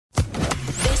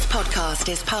podcast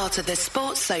is part of the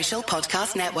Sports Social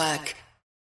Podcast Network.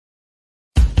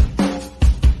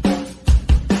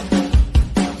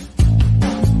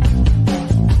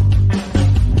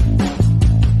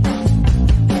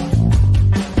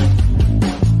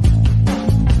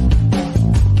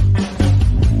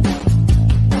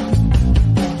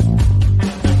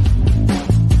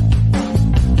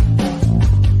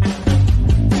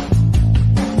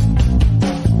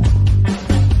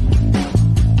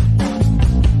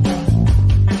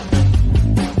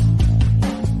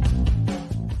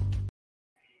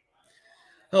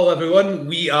 Hello everyone,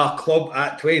 we are Club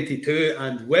at 22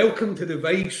 and welcome to the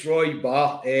Viceroy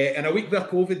bar. In a week where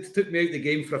COVID took me out the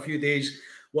game for a few days,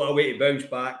 what a way to bounce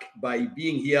back by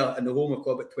being here in the home of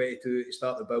Club at 22 to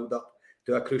start the build up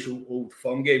to a crucial Old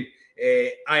Firm game.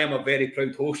 I am a very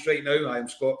proud host right now. I am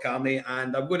Scott Carney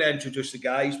and I'm going to introduce the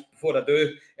guys. Before I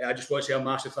do, I just want to say a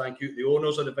massive thank you to the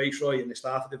owners of the Viceroy and the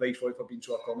staff of the Viceroy for being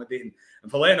so accommodating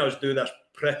and for letting us do this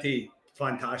pretty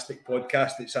fantastic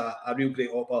podcast. It's a real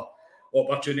great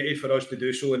opportunity for us to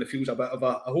do so, and it feels a bit of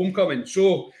a homecoming.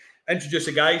 So, introduce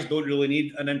the guys, don't really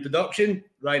need an introduction.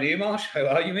 Ryan Amash, how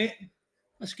are you, mate?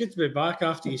 It's good to be back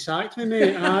after you sacked me,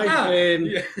 mate.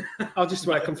 I'll just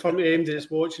want to confirm to anybody that's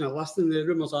watching or listening, the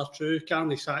rumours are true.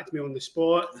 Carney sacked me on the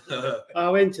spot. I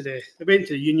went to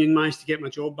the union, managed to get my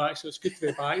job back, so it's good to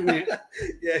be back, mate.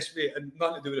 Yes, mate, and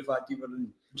nothing to do with the fact you were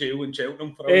in jail in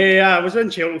Cheltenham for a week. I was in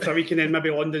Cheltenham for a week and then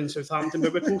maybe London and Southampton,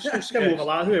 but we can skim over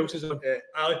that. Who else is there?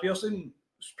 Ali Pearson,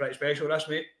 it's pretty special, this,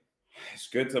 mate. It's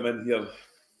good. I'm in here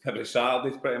every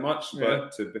Saturday, pretty much,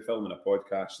 but to be filming a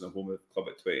podcast in the home of Club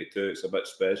at 22, it's a bit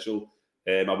special.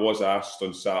 I was asked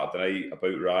on Saturday night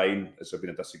about Ryan. Has there been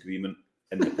a disagreement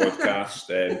in the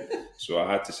podcast? So I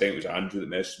had to say it was Andrew that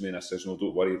messaged me, and I says, no,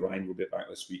 don't worry, Ryan will be back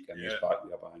this week, and he's back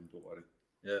with a bang, don't worry.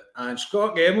 Yeah. And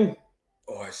Scott Gemmell.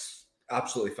 Oh, it's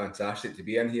absolutely fantastic to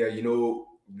be in here. You know,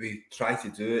 we tried to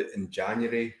do it in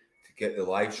January to get the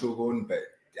live show going, but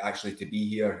actually to be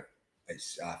here,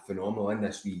 it's phenomenal in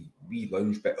this wee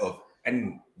lounge bit of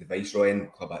in the Viceroy in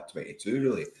Club at 22.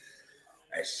 Really,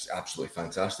 it's absolutely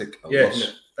fantastic. I'm loving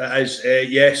it. It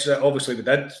is. Yes, obviously we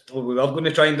did. We were going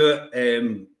to try and do it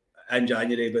in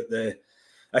January, but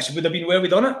this would have been where we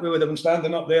done it. We would have been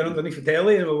standing up there underneath the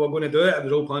telly, and we were going to do it. It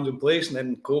was all plans in place, and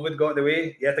then COVID got in the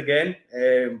way yet again.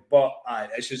 But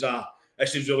this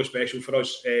is really special for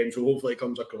us. So hopefully it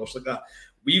comes across like that.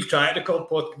 We've tried to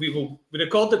record we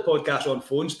recorded podcasts on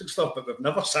phones and stuff, but we've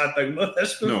never sat down like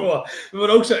this before. No. We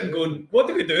were all sitting going, what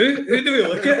do we do? Who do we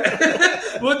look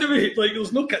at? What do we like?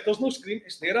 There's no screen to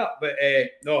stare at. But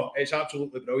no, it's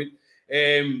absolutely brilliant.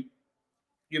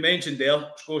 You mentioned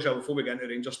there, Scotia, before we get into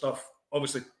Ranger stuff,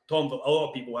 obviously a lot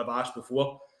of people have asked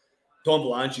before. Tom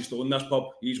Blanche used to own this pub.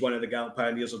 He's one of the Gallant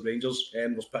pioneers of Rangers.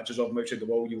 There's pictures of him outside the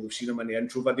wall. You'll have seen him in the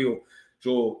intro video.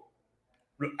 So,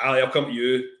 Ali, I'll come to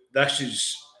you.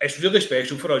 It's really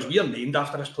special for us. We are named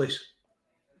after this place.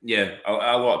 Yeah,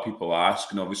 a lot of people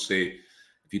ask, and obviously,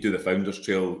 if you do the Founders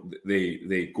Trail,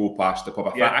 they go past the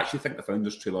pub. I actually think the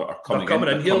Founders Trail are coming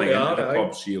in here. The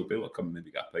pub, so you'll be able to come and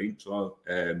maybe get a pint. So,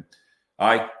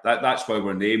 that's why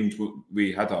we're named.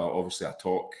 We had obviously a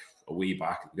talk a way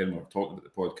back at the beginning. We were talking about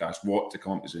the podcast, what to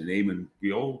come up as a name, and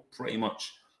we all pretty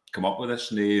much come up with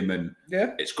this name, and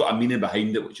it's got a meaning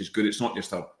behind it, which is good. It's not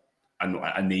just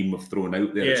a name we've thrown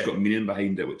out there. It's got meaning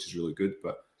behind it, which is really good.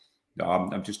 But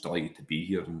I'm just delighted to be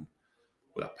here and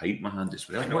with a pint in my hand as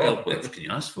well. What else can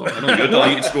you ask for? I know you're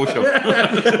delighted,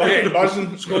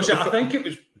 Scotia. Scotia, I think it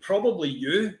was probably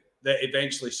you that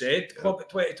eventually said Club at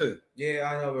 22. Yeah,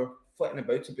 I know. We're flitting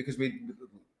about it because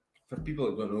for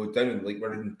people that don't know,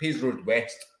 we're in Paisley Road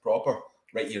West proper,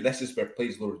 right here. This is where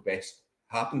Paisley Road West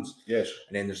happens. Yes.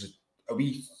 And then there's a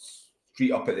wee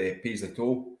street up at the Paisley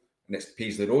Toll, and it's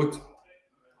Paisley Road.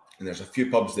 And there's a few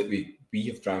pubs that we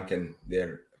have drank in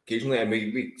there occasionally, and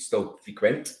we still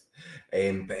frequent.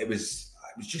 But it was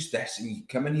just this, and you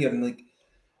come in here and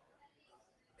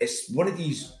it's one of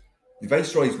these. The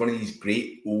Viceroy is one of these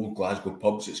great old Glasgow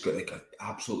pubs. It's got like an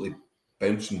absolutely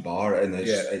bouncing bar, and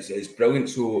it's brilliant.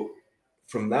 So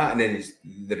from that, and then it's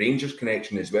the Rangers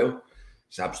connection as well.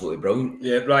 It's absolutely brilliant.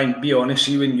 Yeah, Ryan, be honest.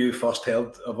 See, when you first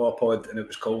heard of our pod and it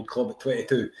was called Club at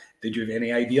 22, did you have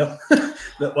any idea?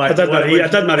 I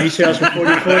did my research before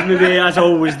you phoned me, as I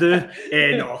always do.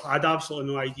 No, I had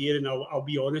absolutely no idea, and I'll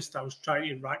be honest. I was trying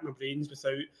to rack my brains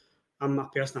without. I'm a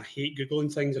person, I hate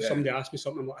Googling things. If somebody asks me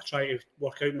something, I try to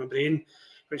work out in my brain,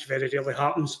 which very rarely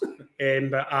happens.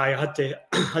 But I had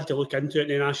to look into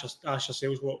it and then ask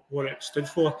yourselves what it stood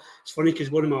for. It's funny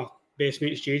because one of my best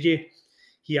mates, JJ,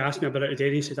 he asked me about it today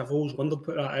and he said, I've always wondered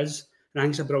what that is. And I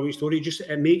think it's a brilliant story.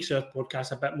 It makes our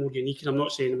podcast a bit more unique. And I'm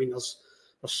not saying, there's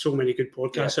there's so many good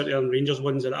podcasts out there, and Rangers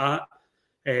ones at that.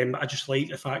 But I just like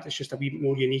the fact it's just a wee bit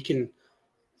more unique. And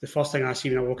the first thing I see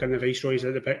when I walk in the Viceroy is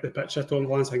the picture of Tom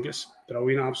Valance. I think it's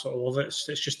brilliant. I absolutely love it.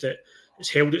 It's just that it's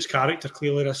held its character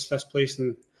clearly, this place,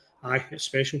 and it's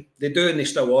special. They do, and they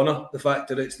still honour the fact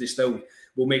that they still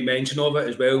will make mention of it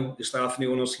as well, the staff and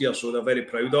the owners here. So they're very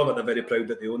proud of it. They're very proud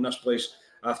that they own this place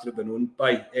after it's been owned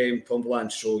by Tom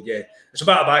Valance. So yeah, it's a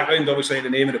bit of background, obviously, in the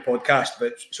name of the podcast,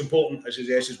 but it's important. This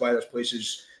is why this place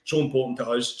is so important to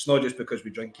us. It's not just because we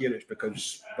drink here, it's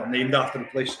because we're named after the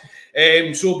place.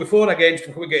 So before we get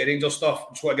to Rangers stuff,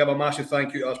 I just want to give a massive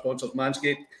thank you to our sponsors,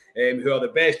 Manscaped, who are the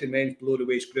best in men's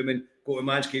below-the-waist grooming. Go to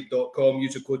manscaped.com,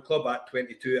 use the code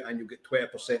CLUB@22 and you'll get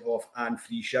 20% off and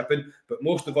free shipping. But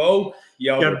most of all,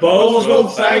 your balls will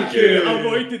thank you. I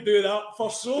wanted to do that for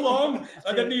so long.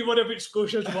 I didn't even worry about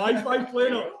Scotia's Wi-Fi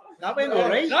playing up. That went all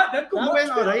right. That went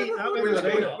all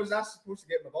right. Was I supposed to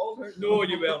get my balls out? No,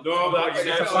 you weren't. No,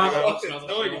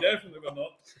 you definitely were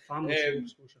not.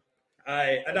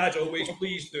 And as always,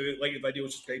 please do like the video,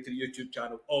 subscribe to the YouTube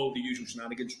channel, all the usual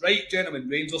shenanigans. Right, gentlemen,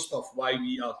 Rangers stuff, why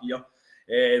we are here.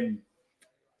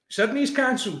 Sydney's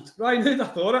cancelled. Ryan, who'd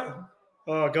have thought it?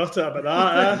 Oh, gutted about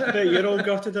that. But you're all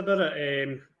gutted about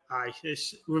it.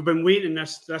 We've been waiting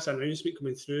this announcement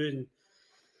coming through, and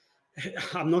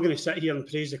I'm not going to sit here and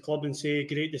praise the club and say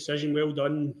great decision, well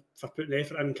done for putting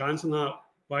effort in cancelling that.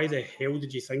 Why the hell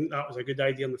did you think that was a good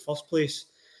idea in the first place?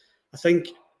 I think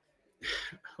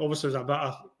obviously there's a bit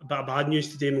of bad news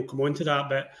today, and we'll come on to that,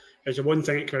 but there's the one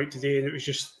thing that came out today, and it was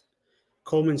just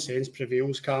common sense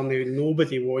prevails, Carney.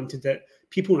 Nobody wanted it.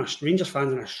 People, Rangers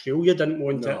fans in Australia didn't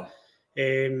want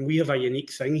it. We have a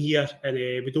unique thing here, and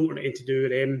we don't want anything to do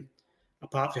with them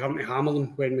apart from having to hammer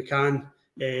them when we can.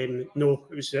 No,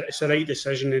 it's the right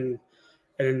decision,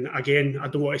 and again, I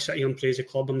don't want to sit here and praise the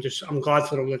club. I'm glad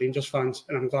for all the Rangers fans,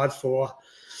 and I'm glad for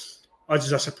us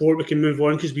as a support we can move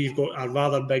on because we've got a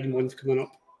rather big month coming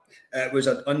up. It was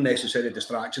an unnecessary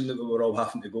distraction that we were all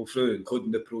having to go through,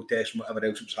 including the protests and whatever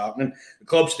else was happening. The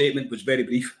club statement was very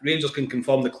brief. Rangers can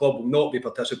confirm the club will not be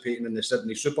participating in the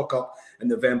Sydney Super Cup in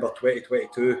November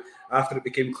 2022. After it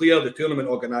became clear the tournament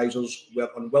organisers were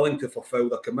unwilling to fulfil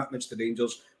their commitments to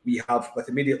Rangers, we have, with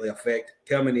immediate effect,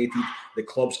 terminated the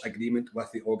club's agreement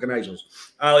with the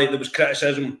organisers. Ali, there was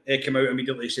criticism. It came out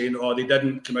immediately saying, they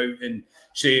didn't come out and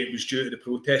say it was due to the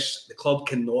protests. The club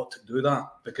cannot do that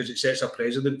because it sets a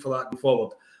precedent for that going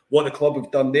forward. What the club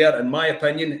have done there, in my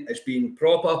opinion, is been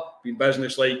proper, been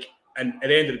business-like, and at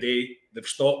the end of the day, they've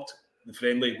stopped the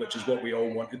friendly, which is what we all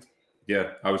wanted.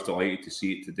 Yeah, I was delighted to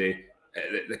see it today.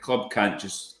 The club can't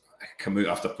just come out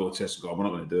after protests and go, we're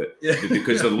not going to do it,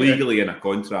 because they're legally in a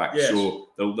contract. Yes. So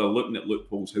they're looking at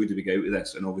loopholes. How do we get out of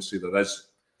this? And obviously there is,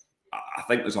 I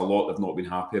think there's a lot they've not been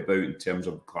happy about in terms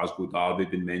of Glasgow Derby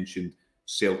being mentioned,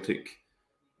 Celtic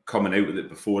coming out with it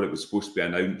before it was supposed to be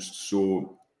announced.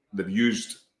 So they've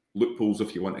used loopholes,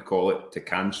 if you want to call it, to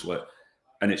cancel it.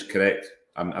 And it's correct.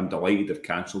 I'm delighted they've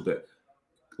cancelled it.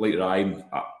 Like Ryan,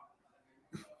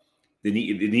 they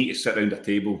need to sit around a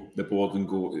table, the board, and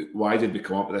go, why did we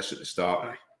come up with this at the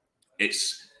start?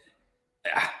 It's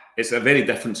a very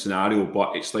different scenario,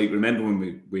 but it's like, remember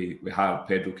when we had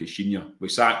Pedro Caixinha, we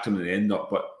sacked him in the end up,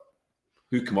 but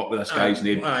who came up with this guy's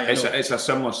name? It's a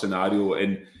similar scenario,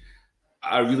 and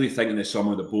I really think in the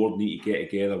summer the board need to get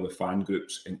together with fan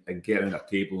groups and get around a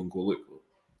table and go, look,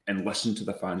 and listen to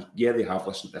the fans. Yeah, they have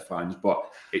listened to the fans,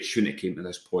 but it shouldn't have came to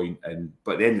this point.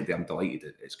 But at the end of the day, I'm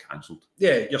delighted it's cancelled.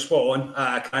 Yeah, you're spot on.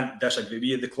 I can't disagree with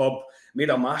you. The club made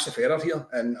a massive error here,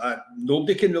 and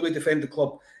nobody can really defend the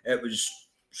club. It was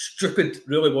stupid,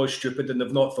 really was stupid, and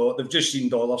they've not thought. They've just seen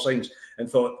dollar signs and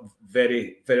thought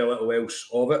very, very little else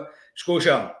of it.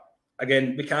 Scotia,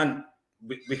 again, we can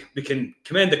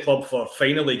commend the club for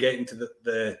finally getting to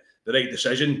the right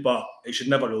decision, but it should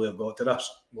never really have got to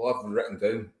this. Well, I've written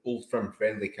down Old Firm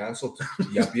Friendly cancelled.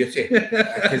 Yeah, beauty.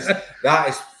 Because that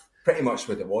is pretty much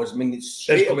what it was. I mean, it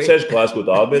says Glasgow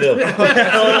Derby there.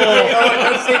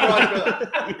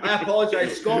 I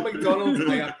apologise. Scott McDonald,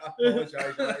 I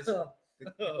apologise. The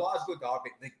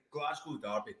Glasgow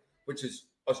Derby, which is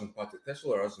us in Partick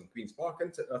Thistle or us in Queen's Park,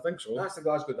 isn't it? I think so. That's the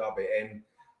Glasgow Derby.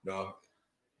 No.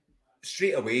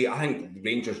 Straight away, I think the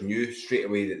Rangers knew straight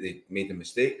away that they made a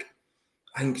mistake.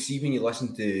 I think, see, when you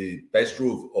listen to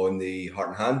Viceroy on the Heart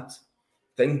and Hand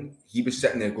thing, he was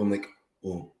sitting there going like,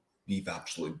 oh, we've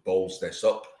absolutely balls this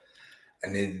up.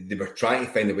 And then they were trying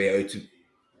to find a way out to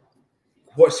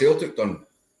what Celtic done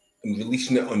and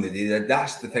releasing it on the day.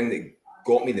 That's the thing that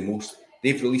got me the most.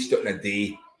 They've released it on a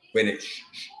day when it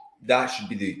that should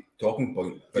be the talking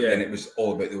point. But then it was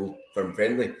all about the Old Firm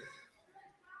Friendly.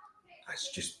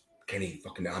 That's just Kenny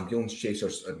fucking ambulance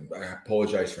chasers, and I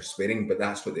apologise for swearing, but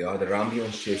that's what they are. They're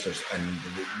ambulance chasers, and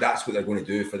that's what they're going to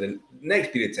do for the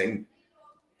next period of time.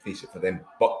 Face it, for them.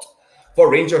 But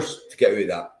for Rangers to get out of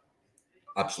that,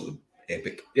 absolutely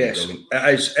epic. Yes, brilliant.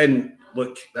 It is. And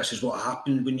look, this is what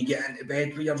happened when you get into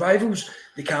bed with your rivals.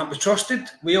 They can't be trusted.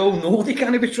 We all know they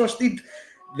can't be trusted.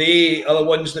 They are the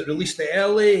ones that released it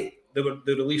early. They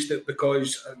released it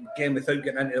because, again, without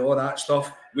getting into all that stuff,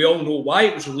 we all know why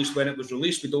it was released when it was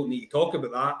released. We don't need to talk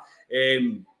about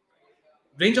that.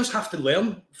 Rangers have to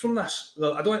learn from this.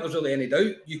 I don't think there's really any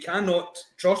doubt. You cannot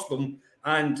trust them,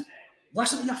 and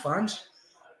listen to your fans.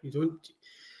 You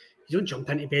don't jump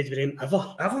into bed with them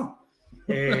ever, ever,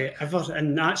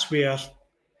 and that's where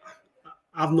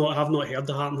I've not heard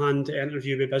the Heart and Hand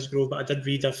interview with Bisgrove, but I did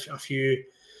read a few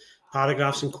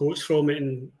paragraphs and quotes from it,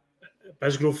 and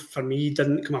Bisgrove, for me,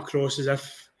 didn't come across as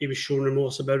if he was showing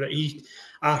remorse about it.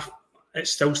 It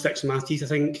still sticks in my teeth. I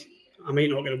think I might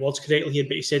not get the words correctly here,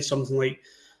 but he said something like,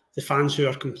 the fans who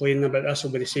are complaining about this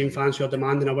will be the same fans who are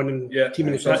demanding a winning team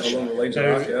in the pitch.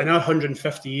 In our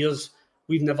 150 years,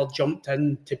 we've never jumped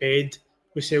into bed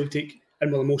with Celtic,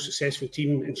 and we're the most successful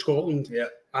team in Scotland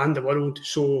and the world.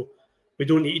 So we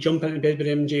don't need to jump into bed with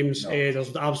them, James. No.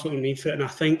 There's absolutely no need for it. And I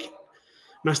think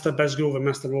Mr. Bisgrove and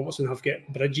Mr. Robertson have got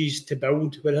bridges to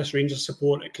build with this Rangers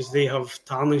support, because they have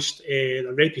tarnished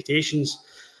their reputations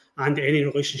and any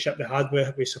relationship they had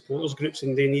with supporters groups,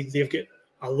 and they've got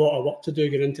a lot of work to do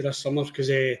going into this summer, because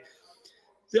the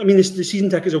season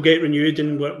tickets will get renewed,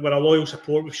 and we're a loyal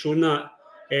support. We've shown that,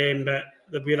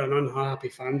 but we're an unhappy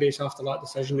fan base after that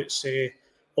decision. It's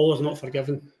all is not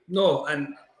forgiven. No,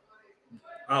 and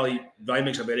Ali, Ryan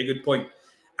makes a very good point.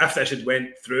 If this had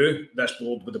went through, this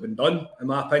board would have been done, in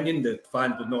my opinion. The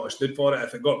fans would not have stood for it.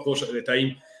 If it got closer to the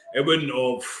time, it wouldn't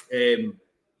have.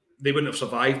 They wouldn't have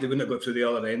survived. They wouldn't have got through the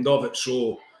other end of it.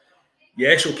 So,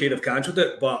 yes, okay, they've cancelled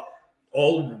it, but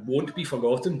all won't be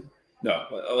forgotten. No,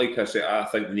 like I say, I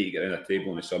think we need to get in a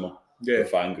table in the summer, the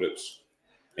fan groups,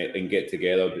 and get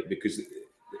together, because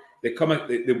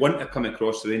they want to come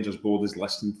across the Rangers board as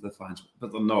listening to the fans,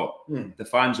 but they're not. The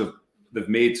fans they've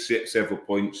made several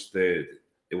points. They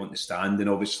want to stand, and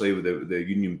obviously with the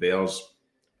Union Bears,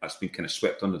 that's been kind of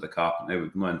swept under the carpet now.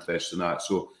 We're not interested in that.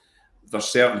 So there's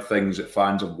certain things that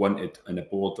fans have wanted, and the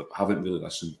board haven't really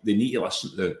listened. They need to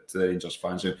listen to the Rangers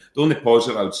fans. Now, the only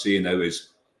positive I would say now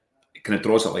is it kind of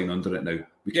draws a line under it now.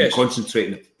 We can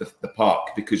concentrate in the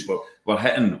park, because we're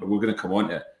going to come on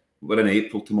to it. We're in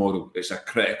April tomorrow. It's a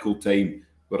critical time.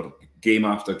 We're game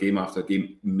after game after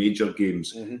game, major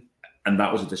games. And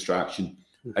that was a distraction.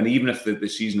 And even if the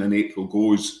season in April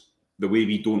goes the way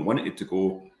we don't want it to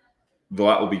go,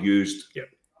 that will be used.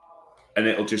 And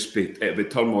it'll be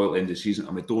turmoil at the end of the season,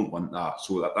 and we don't want that.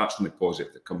 So that's the only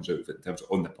positive that comes out of it in terms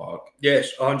of on the park.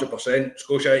 Yes, 100%.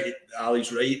 Scotia,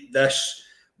 Ali's right. This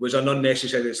was an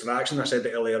unnecessary distraction. I said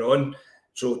it earlier on.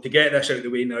 So to get this out of the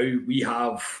way now, we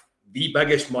have the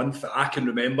biggest month that I can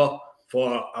remember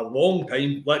for a long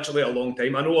time, literally a long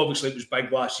time. I know obviously it was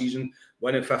big last season,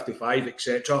 winning 55,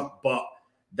 etc. But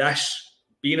this,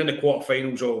 being in the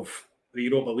quarterfinals of the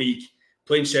Europa League,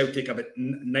 playing Celtic about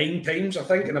 9 times, I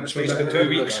think, in a space of 2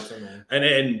 weeks. And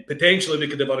then potentially we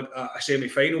could have a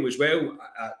semi-final as well,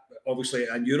 obviously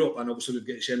in Europe, and obviously we've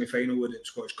got a semi-final with the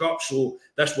Scottish Cup. So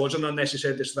this was an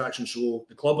unnecessary distraction. So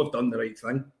the club have done the right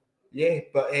thing. Yeah,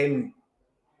 but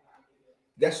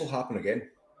this will happen again.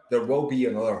 There will be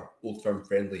another Old Firm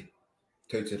friendly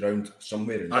touted around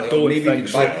somewhere. I don't think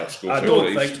so.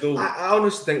 I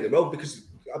honestly think they will, because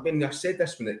I said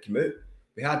this when it came out.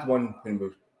 We had one when we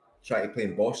were trying to play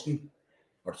in Boston,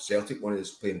 or Celtic wanted us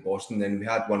to play in Boston. Then we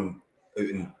had one out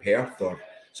in Perth or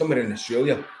somewhere in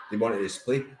Australia. They wanted us to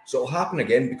play. So it'll happen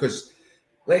again, because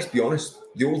let's be honest,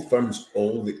 the Old Firm's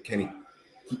all that kind of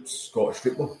keeps Scottish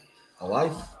football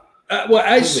alive. But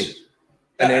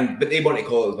they want to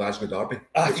call it the Glasgow Derby.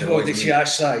 That's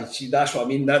what I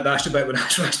mean. That's the bit when I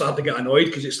started to get annoyed,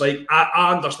 because it's like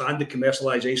I understand the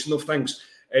commercialisation of things,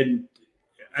 and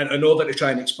in order to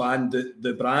try and expand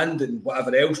the brand and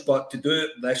whatever else, but to do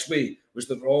it this way was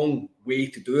the wrong way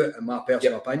to do it, in my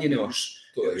personal opinion. It was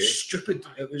stupid.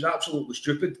 It was absolutely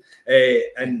stupid,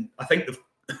 and I think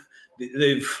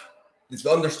they've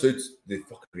understood the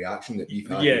fucking reaction that you've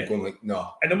had. Yeah. Going like,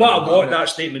 no. And no matter what that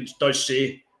statement does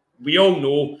say, we all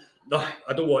know.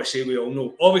 I don't want to say we all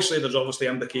know. Obviously, there's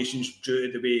implications due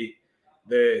to the way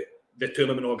the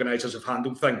tournament organisers have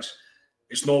handled things.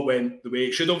 It's not went the way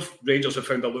it should have. Rangers have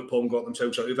found a loophole and got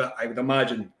themselves out of it, I would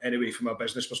imagine, anyway, from a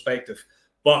business perspective.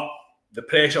 But the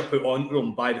pressure put onto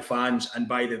them by the fans and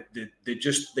by the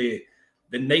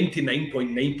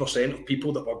 99.9% of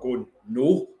people that were going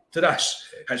no to this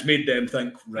has made them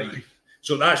think, right.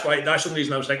 So that's the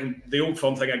reason I was thinking the Old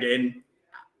Firm thing again.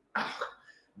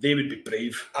 They would be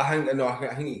brave. I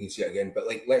think you can see it again, but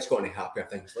like, let's go on to happier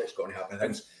things.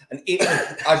 And April,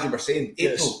 as you were saying,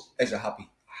 April is a happy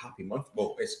month.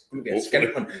 Well, it's going to be a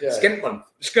skint month. Yeah. Skint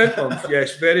month,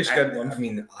 yes, very skint month. I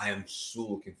mean, I am so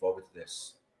looking forward to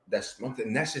this month,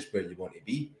 and this is where you want to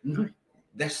be. Mm-hmm.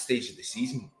 This stage of the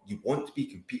season, you want to be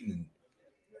competing in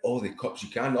all the cups you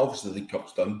can. Obviously, the League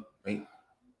Cup's done, right?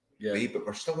 Yeah. Right, but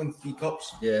we're still in 3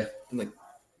 cups. Yeah. And like,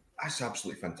 that's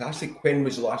absolutely fantastic. When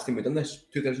was the last time we done this?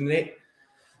 2008?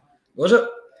 Was it?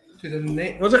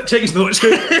 2008? Was it? Check his notes.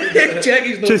 Check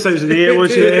his notes. 2008 it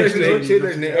was, yeah.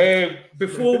 2008.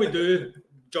 Before we do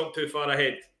jump too far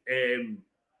ahead,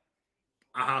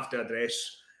 I have to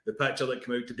address the picture that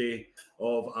came out today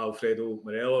of Alfredo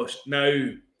Morelos. Now,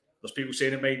 there's people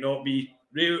saying it might not be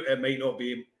real, it might not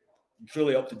be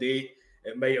fully up to date,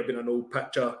 it might have been an old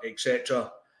picture,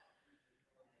 etc.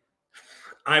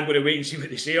 I'm going to wait and see what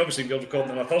they say. Obviously, we're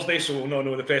recording on a Thursday, so we'll not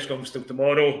know the press conference till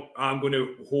tomorrow. I'm going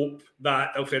to hope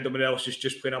that Alfredo Morelos is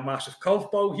just playing a massive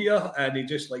curveball here, and he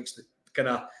just likes to kind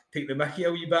of take the mickey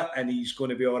a wee bit, and he's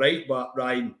going to be all right. But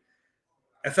Ryan,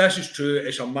 if this is true,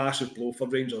 it's a massive blow for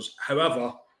Rangers.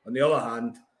 However, on the other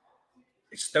hand,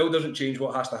 it still doesn't change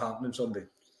what has to happen on Sunday.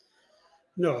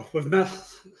 No, with me,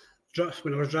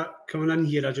 when I was coming in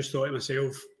here, I just thought to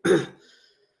myself,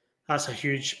 that's a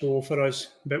huge blow for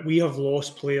us. But we have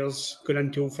lost players going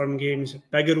into Old Firm games,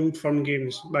 bigger Old Firm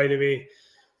games, by the way,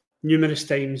 numerous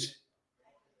times.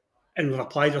 And we've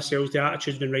applied ourselves. The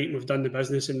attitude's been right and we've done the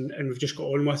business and we've just got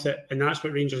on with it. And that's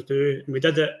what Rangers do. And we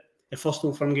did it the first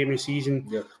Old Firm game of the season.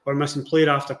 Yep. We're missing player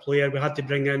after player. We had to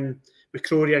bring in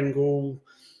McCrory in goal.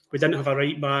 We didn't have a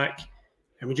right back.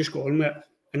 And we just got on with it.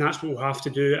 And that's what we'll have to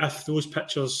do. If those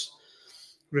pictures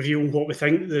reveal what we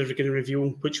think they're going to reveal,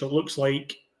 which it looks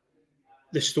like,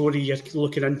 the story you're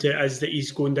looking into is that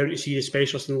he's going down to see the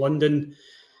specialist in London.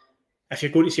 If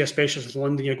you're going to see a specialist in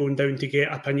London, you're going down to get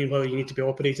an opinion whether you need to be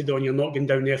operated on. You're not going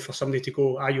down there for somebody to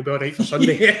go, you'll be all right for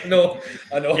Sunday. Yeah, no,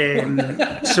 I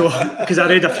know. So, because I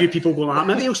read a few people going,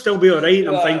 maybe he'll still be all right.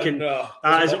 And I'm thinking,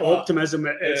 that is optimism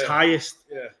at its highest,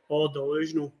 or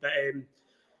delusional. But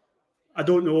I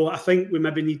don't know. I think we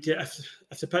maybe need to,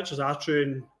 if the pictures are true,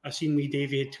 and I've seen Lee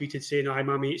Davey had tweeted saying,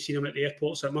 my mate's seen him at the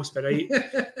airport, so it must be right.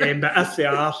 But if they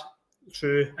are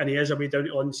true, and he is away down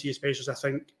to London to see a specialist, I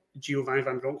think Giovanni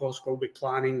Van Bronckhorst will be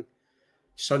planning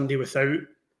Sunday without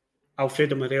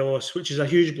Alfredo Morelos, which is a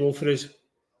huge blow for us,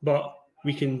 but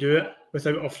we can do it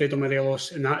without Alfredo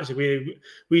Morelos, and that is the way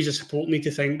we as a support need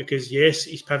to think, because yes,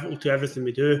 he's pivotal to everything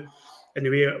we do and the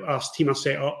way our team are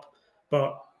set up,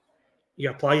 but you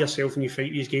apply yourself and you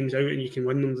fight these games out and you can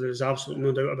win them. There's absolutely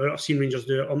no doubt about it. I've seen Rangers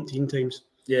do it umpteen times.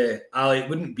 Yeah, Ali, it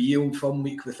wouldn't be Old Firm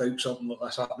week without something like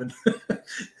this happening.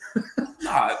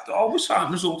 Nah, it always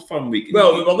happens Old Firm week.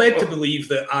 Well, we were led to believe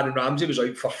that Aaron Ramsey was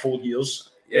out for 4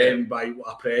 years by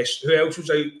what a press. Who else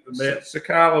was out?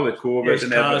 Sakala with COVID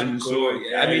and everything. So,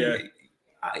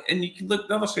 and you can look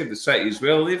the other side of the city as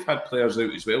well. They've had players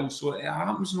out as well. So it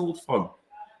happens in Old Firm.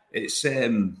 It's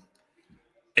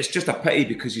just a pity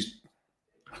because he's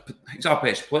our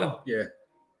best player. Yeah.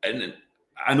 And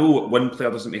I know one player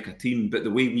doesn't make a team, but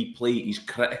the way we play is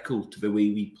critical to the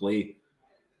way we play.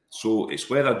 So it's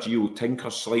whether Gio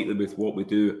tinkers slightly with what we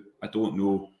do. I don't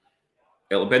know.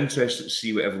 It'll be interesting to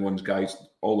see what everyone's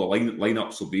all the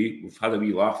lineups will be. We've had a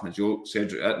wee laugh and a joke.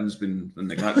 Cedric Itten's been in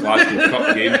the Glasgow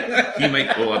Cup game. He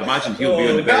might, I'd imagine he'll be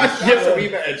on the bench. That's a wee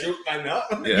bit of joke like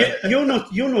that. Yeah. You're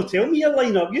not telling me your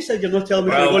lineup. You said you're not telling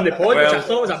me you're on the pod, which I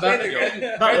thought was a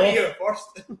bit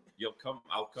off.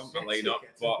 I'll come to line up,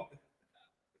 but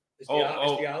is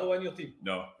Diallo on your team?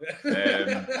 No.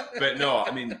 But no,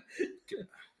 I mean,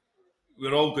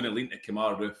 we're all going to lean to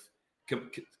Kemar Roof.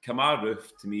 Kemar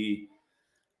Roof, to me,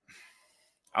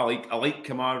 I like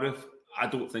Kemar Roof. I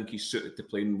don't think he's suited to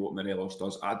playing what Morelos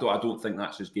does. I don't think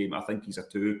that's his game. I think he's a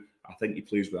 2. I think he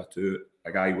plays with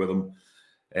a guy with him.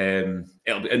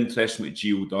 It'll be interesting what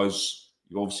Gio does.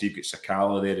 You've got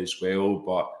Sakala there as well,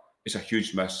 but it's a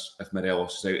huge miss if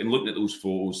Morelos is out. And looking at those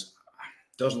photos,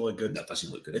 doesn't look good. That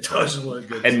doesn't look good. It doesn't look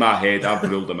good. In my head, I've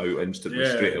ruled him out instantly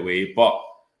straight away. But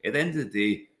at the end of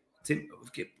the day,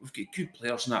 we've got good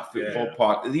players in that football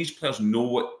park. These players know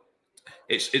what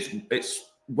it's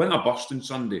win or bust on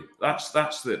Sunday. That's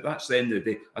the end of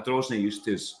the day. A draw's not used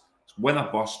to us. It's win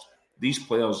or bust. These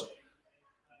players,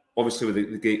 obviously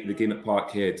with the game at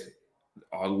Parkhead,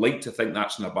 I like to think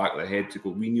that's in the back of their head to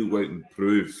go, we need to go out and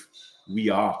prove we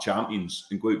are champions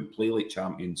and go out and play like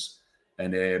champions.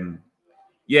 And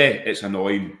it's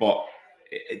annoying, but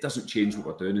it doesn't change what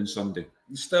we're doing on Sunday.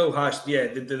 Still has,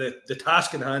 the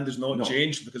task in hand has not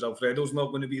changed because Alfredo's not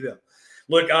going to be there.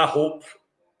 Look, I hope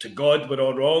to God we're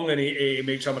all wrong and he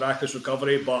makes a miraculous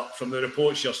recovery, but from the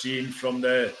reports you're seeing, from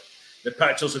the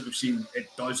pictures that we've seen, it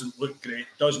doesn't look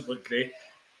great.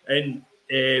 And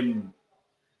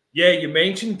you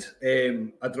mentioned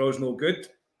a draw's no good.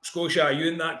 Scotia, are you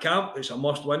in that camp? It's a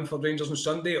must win for Rangers on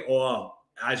Sunday, or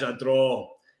as a draw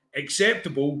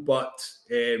acceptable but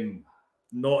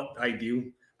not ideal?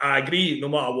 I agree no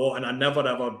matter what, and I never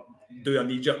ever do a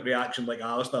knee-jerk reaction like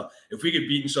Alistair. If we get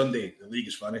beaten Sunday, the league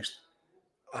is finished.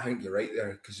 I think you're right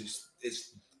there, because it's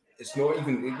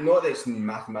not that it's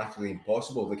mathematically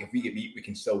impossible. Like, if we get beat, we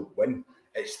can still win.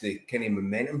 It's the kind of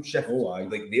momentum shift.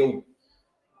 Like, they'll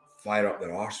fire up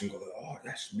their arse and go, oh,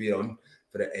 yes, we're on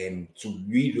for it. So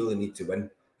we really need to win.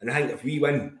 And I think if we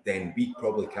win, then we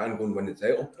probably can go and win the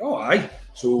title. Oh, aye.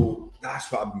 So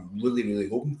that's what I'm really, really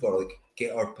hoping for. Like,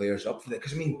 get our players up for that.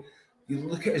 Because, I mean, you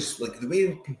look at us, like, the way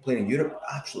we've been playing in Europe,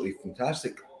 absolutely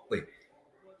fantastic. Like,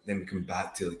 then we come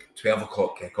back to, like, 12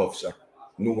 o'clock kickoffs are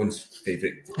no one's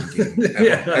favourite game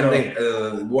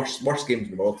ever. Worst games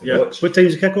in the world to watch. What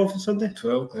time's the kick-off on Sunday?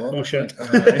 12 o'clock. Oh, shit.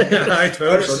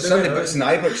 12 Sunday, but it's in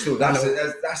Ibrox, so that's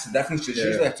the difference. It's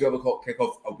usually a 12 o'clock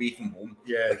kick-off away from home.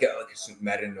 Yeah. Like a St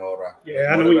Mirren or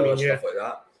I know what you mean, stuff like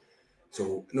that.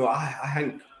 So, no, I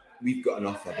think we've got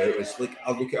enough about us. Like,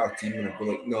 I look at our team and I go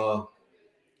like, no,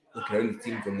 look around the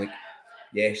team from like,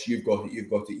 yes, you've got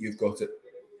it.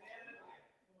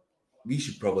 We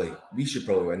should probably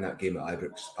win that game at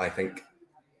Ibrox, I think.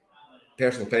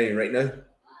 Personal opinion right now,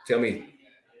 tell me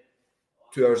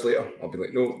 2 hours later, I'll be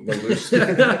like, no, we'll lose.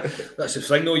 That's the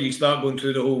thing though, you start going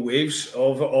through the whole waves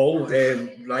of it all.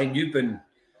 Ryan, you've been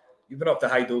up to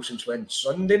high dose since when?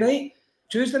 Sunday night?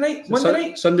 Tuesday night? Monday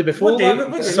night? Sunday before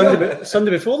that.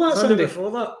 Sunday before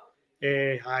that.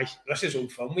 Aye. This is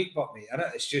Old Firm Week, but mate, isn't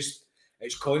it?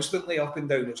 It's constantly up and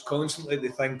down. It's constantly they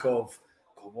think of,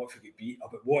 God, what if we get beat?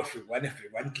 But what if we win?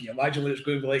 Can you imagine what it's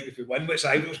going to be like if we win? What's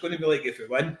Ibrox going to be like if we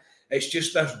win? It's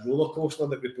just this roller coaster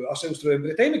that we put ourselves through. And by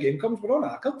the time the game comes, we're on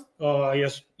knackered. Oh,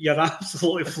 you're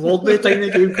absolutely flawed by the time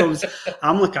the game comes.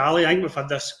 I'm like Ali. I think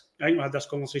we had this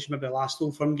conversation maybe the last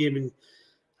Old Firm game, and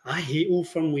I hate Old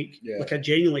Firm Week. Yeah. Like, I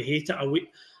genuinely hate it.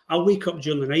 I'll wake up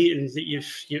during the night, and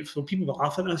so people will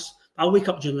laugh at this. I'll wake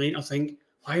up during the night and I'll think,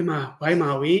 why am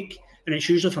I awake? And it's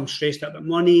usually if I'm stressed out about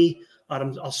money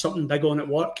or something big on at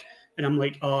work, and I'm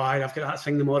like, oh, I've got that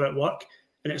thing tomorrow at work,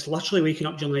 and it's literally waking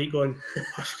up during the night going,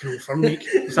 oh, fucking Old Firm Week.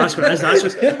 That's what it is. That's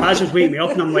just waking me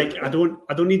up, and I'm like, I don't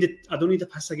need to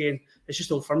piss again. It's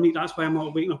just Old Firm Week. That's why I'm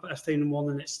not waking up at this time in the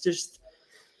morning. It's just,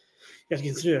 you're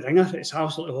getting through the ringer. It's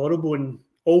absolutely horrible. And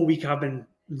all week I've been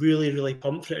really, really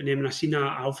pumped for it. And then when I seen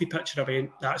that Alfie picture, I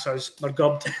went, that's us. We're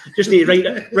gubbed. Just need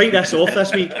to write this off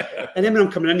this week. And then when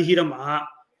I'm coming in here, I'm like,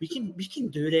 we can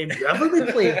do them whoever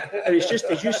we play. And it's just,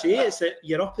 as you say, it's that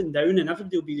you're up and down and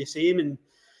everybody will be the same.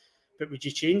 But would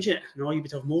you change it? No, you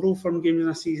would have more Old Firm games in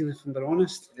a season, if I'm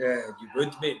honest. Yeah, you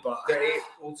would, mate. But 38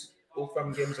 Old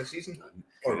Firm games a season?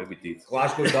 Or we did.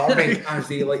 Glasgow Derby, as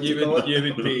they like to call it. You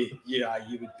would be, I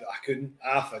couldn't.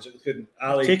 I physically couldn't.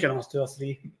 Ali. Taking us 2 or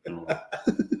 3.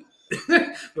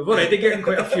 We've already getting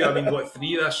quite a few. I mean, what,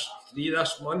 3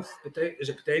 this month? Is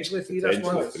it potentially 3 this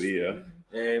month? 3, yeah.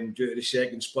 Due to the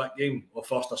second split game, or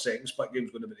first or second split game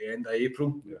is going to be the end of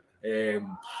April. Yeah.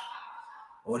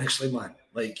 Honestly, man,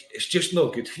 like, it's just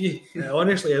not good for you. It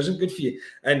honestly isn't good for you.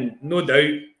 And no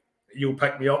doubt you'll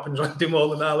pick me up and run to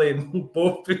Mall and Alley and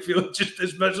both would feel just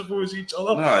as miserable as each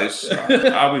other. No,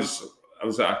 I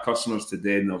was at our customers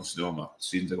today, and obviously all my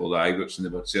seasons ago the Ibrox, and they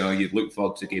were saying, you'd look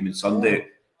forward to the game on Sunday.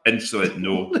 Instantly,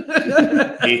 no.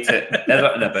 Hate it.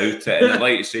 Everything about it. And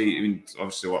like you say, I mean,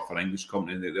 obviously I work for an English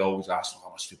company, and they always ask,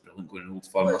 oh, must be brilliant going to Old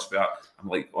Firm, must be that. I'm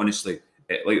like, honestly,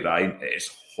 like Ryan, it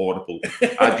is horrible.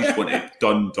 I just want it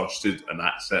done, dusted, and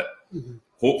that's it. Mm-hmm.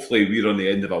 Hopefully we're on the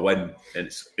end of a win, and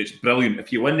it's brilliant.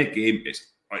 If you win the game,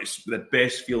 it's the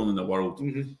best feeling in the world.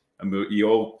 Mm-hmm. And you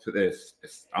all put if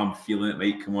I'm feeling it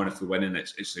might come on if we're winning,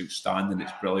 it's outstanding,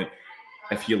 it's brilliant.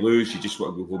 If you lose, you just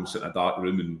want to go home, sit in a dark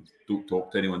room and don't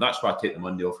talk to anyone. That's why I take the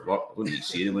Monday off of work. I don't need to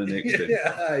see anyone the next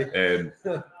day.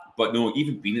 But no,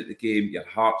 even being at the game, your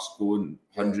heart's going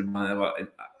 100 man ever. And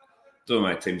I don't know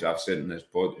how many times I've said in this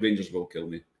pod, Rangers will kill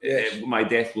me. My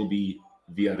death will be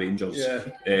via Rangers.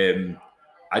 Yeah.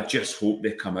 I just hope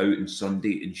they come out on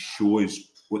Sunday and show us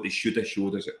what they should have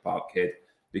showed us at Parkhead,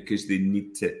 because they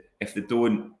need to. If they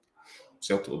don't,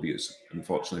 Celtic will beat us,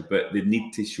 unfortunately, but they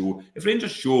need to show. If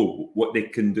Rangers show what they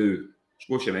can do,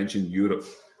 Scotia mentioned Europe,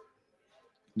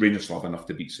 Rangers will have enough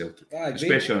to beat Celtic,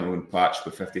 especially on their own patch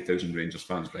with 50,000 Rangers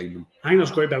fans behind them. I think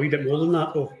there's got to be a wee bit more than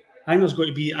that, though. I think there's got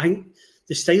to be. I think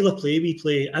the style of play we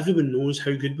play, everyone knows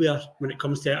how good we are when it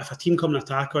comes to if a team come and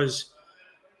attack us,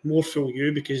 more fool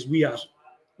you because we are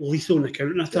lethal in the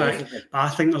counter-attack. But I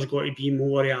think there's got to be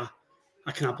more a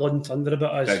kind of blood and thunder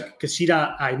about us. Because see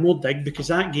that, more dig, because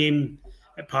that game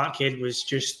at Parkhead was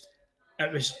just,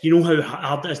 it was, you know how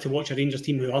hard it is to watch a Rangers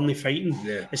team who are only fighting?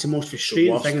 Yeah. It's the most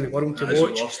frustrating thing in the world to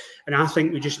watch. And I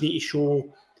think we just need to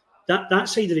show that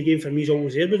side of the game for me is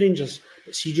always there with Rangers.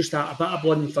 But see just that, a bit of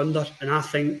blood and thunder. And I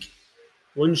think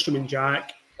Lundstrom and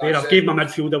Jack, where I've gave my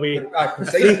midfield away.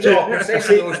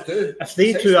 If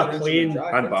they two are playing,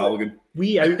 and Balogun,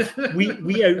 we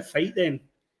outfight them.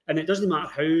 And it doesn't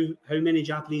matter how many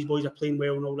Japanese boys are playing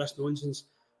well and all this nonsense.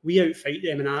 We outfight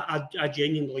them, and I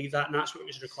genuinely believe that, and that's what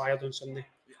was required on Sunday.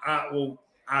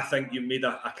 I think you made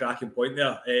a cracking point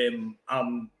there.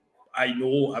 I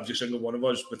know every single one of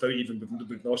us, without even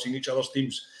we've not seen each other's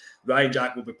teams, Ryan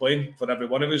Jack will be playing for every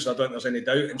one of us. I don't think there's any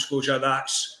doubt. In Scotia,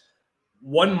 that's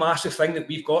one massive thing that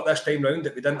we've got this time round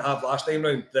that we didn't have last time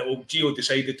round. That Gio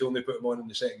decided to only put him on in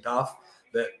the second half.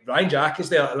 That Ryan Jack is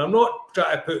there, and I'm not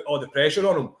trying to put all the pressure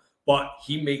on him, but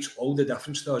he makes all the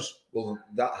difference to us. Well,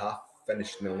 that half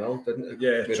finished 0-0, didn't it?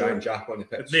 Yeah, with Ryan Jack on the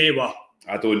pitch. They were.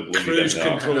 I don't believe cruise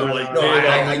control. I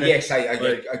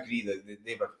agree that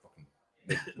they were fucking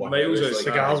miles out.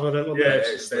 Cigars with it.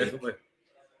 Yeah, it's definitely.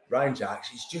 Ryan Jack,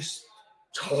 he's just.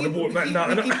 It's horrible admitting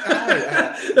that, isn't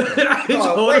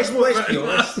Let's be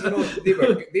honest. You know,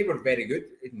 they were very good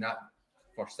in that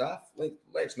first half.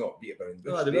 Let's not beat about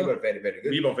it. They were very, very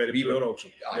good. We were very poor also.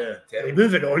 Yeah.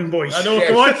 Moving on, boys. I know.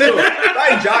 Come on. So,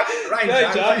 Ryan Jack.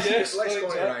 Yes, let's go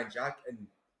on to Ryan Jack. And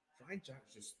Ryan Jack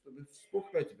just, we spoke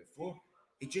about it before.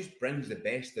 He just brings the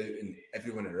best out in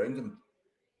everyone around him.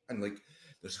 And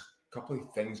there's a couple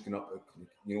of things going up.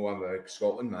 You know, I'm a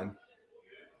Scotland man.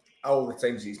 All the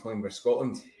times he's playing for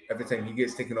Scotland, every time he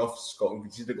gets taken off, Scotland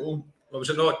concedes a goal. Well, was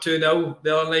it not 2-0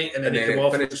 the other night, and then he came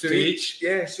off and it's 2 each?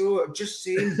 Yeah, so I'm just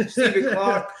saying, Stevie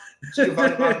Clark,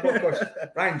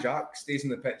 Ryan Jack stays on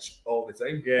the pitch all the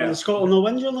time. Yeah, well, Scotland no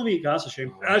wins during the week. That's a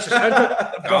shame.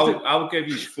 I'll give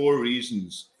you 4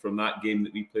 reasons from that game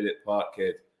that we played at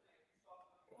Parkhead.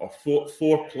 Or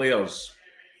four players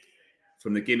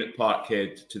from the game at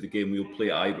Parkhead to the game we'll play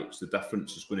at Ibrox. The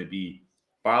difference is going to be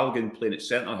Balogun playing at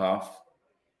centre half,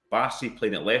 Bassey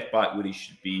playing at left back where he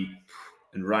should be,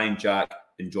 and Ryan Jack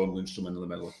and John Lundstrom in the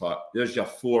middle of the park. There's your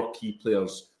 4 key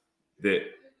players that,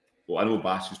 well, I know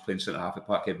Bassey was playing centre half at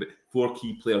Parkhead, but 4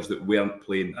 key players that weren't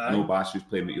playing. I know Bassey was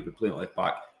playing, but you'll be playing at left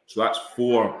back. So that's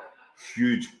 4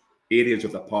 huge areas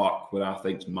of the park where I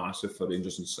think is massive for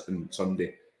Rangers on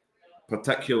Sunday.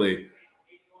 Particularly,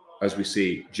 as we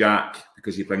say, Jack,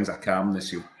 because he brings a calmness,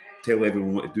 he'll tell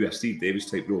everyone what to do, a Steve Davis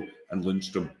type role, and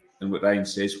Lundstrom. And what Ryan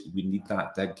says, we need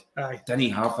that dig. Didn't he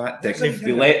have that dig?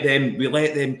 We let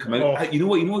them come out. You know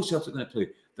what Celtic are going to play?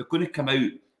 They're going to come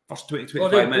out first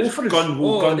 20-25 minutes, gun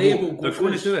ho. They're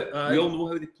going to do it. We all know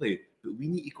how they play, but we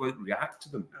need to go out and react to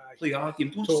them. Play our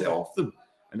game. Don't set off them.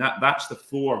 And that's the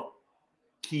 4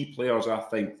 key players I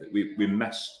think that we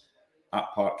missed at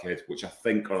Parkhead, which I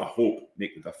think, or I hope,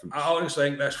 make the difference. I honestly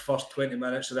think this first 20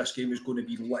 minutes of this game is going to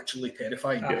be literally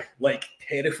terrifying.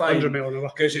 Terrifying.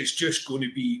 Because it's just going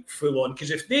to be full on. Because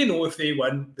if they know if they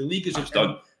win, the league is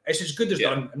done. It's as good as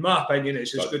done. In my opinion,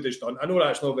 it's as good as done. I know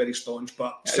that's not very staunch,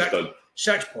 but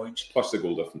 6 points. Plus the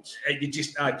goal difference.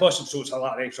 Plus it's a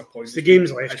lot of extra points. The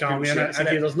game's left, Calmy, and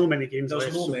there's no many games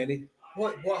left. There's no many.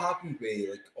 What happened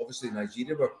with, obviously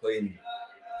Nigeria were playing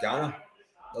Ghana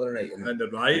the other night. And the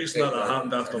riots that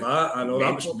happened after that. I know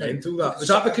that was mental. Was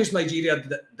that because Nigeria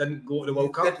didn't go to the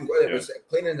World Cup? It was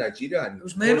playing in Nigeria. And it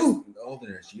was mental. All the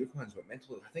Nigeria fans were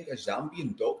mental. I think a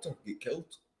Zambian doctor got killed.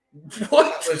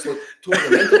 What? That was totally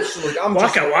mental.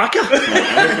 So waka.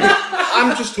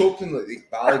 I'm just hoping that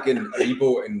Balogun,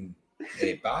 Aribo and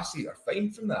Bassey are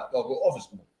fine from that. Well,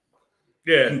 obviously.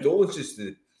 Yeah. Condolences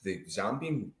to the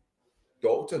Zambian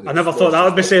doctor. I never thought that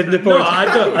would be said in the pod.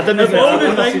 No, I didn't. Of all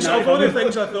the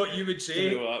things I thought you would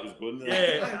say, that was good.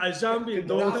 Yeah, a Zambian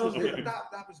doctor.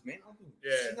 That was mental.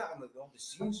 Yeah. Seeing that on all the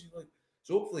scenes,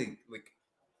 so hopefully,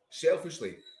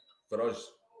 selfishly for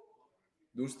us,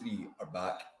 those 3 are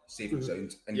back safe and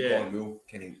sound, and Cornwall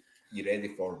you ready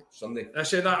for Sunday. I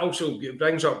say that also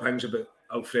brings up things about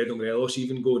Alfredo Morelos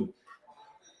even going.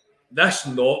 This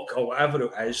knock or whatever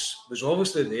it is was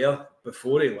obviously there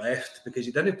before he left because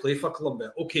he didn't play for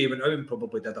Colombia. Okay, he went out and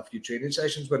probably did a few training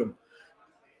sessions with him.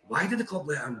 Why did the club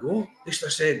let him go? They should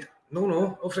have said,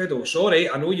 no, Alfredo, sorry,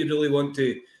 I know you really want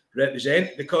to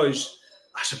represent, because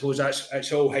I suppose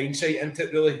it's all hindsight, isn't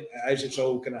it, really? It's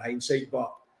all kind of hindsight,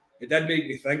 but it did make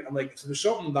me think, I'm like, if there was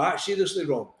something that seriously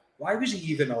wrong, why was he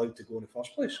even allowed to go in the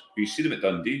first place? You see them at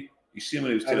Dundee. You see him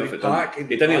when he was taking off at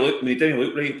Dundee. He didn't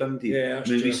look right at Dundee. Yeah, I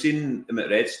mean, we seen him at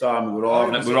Red Star and we were all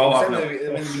having a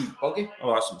buggy.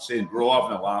 Oh, that's what I'm saying. We're all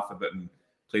having a laugh about him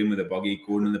playing with the buggy,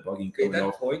 going in the buggy and coming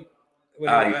off. Point.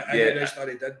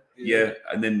 Yeah,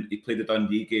 and then he played the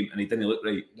Dundee game and he didn't look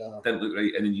right. No. Didn't look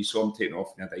right, and then you saw him taking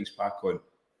off and he had the ice pack on.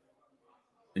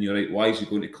 And you're like, why is he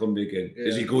going to Colombia again? Yeah.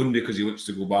 Is he going because he wants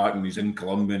to go back and he's in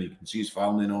Colombia and he can see his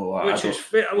family and all that? Which is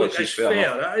fair. Look, it's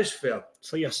fair. That is fair.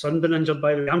 So your son been injured,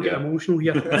 by the way. I'm getting emotional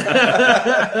here.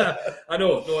 I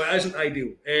know. No, it isn't ideal.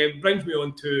 Brings me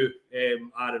on to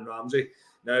Aaron Ramsey.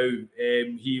 Now,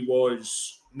 he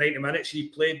was 90 minutes. He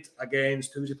played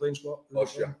against, who was he playing, Scott?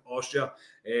 Austria.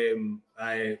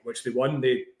 Which they won.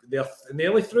 They're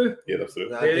nearly through. Yeah, they're through.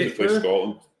 They play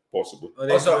Scotland. Possibly.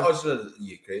 Also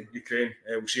Ukraine.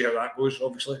 We'll see how that goes,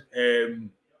 obviously.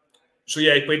 So,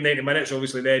 he played 90 minutes.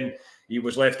 Obviously, then he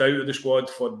was left out of the squad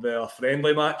for their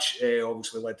friendly match.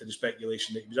 Obviously, led to the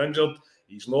speculation that he was injured.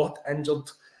 He's not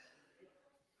injured.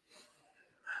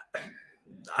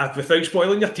 Without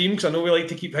spoiling your team, because I know we like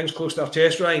to keep things close to our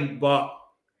chest, Ryan, but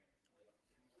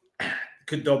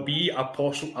could there be a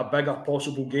bigger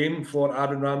possible game for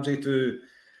Aaron Ramsey to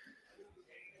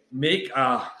make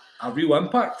a real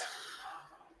impact?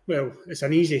 Well, it's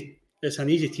an easy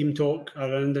team talk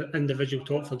or individual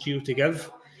talk for Gio to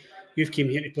give. You've came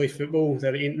here to play football.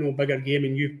 There ain't no bigger game,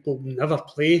 and you will never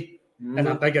play in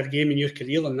a bigger game in your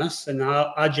career than this. And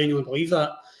I genuinely believe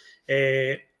that.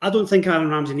 I don't think Aaron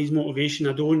Ramsey needs motivation.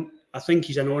 I think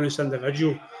he's an honest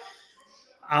individual.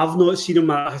 I've not seen him,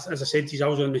 as I said to you, I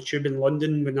was on the tube in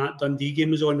London when that Dundee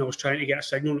game was on. I was trying to get a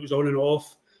signal. It was on and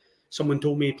off. Someone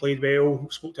told me he played well.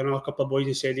 Spoke to another couple of boys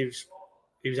and said he was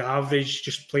average,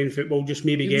 just playing football, just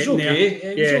maybe getting there.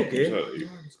 He was okay.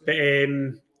 But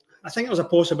I think there's a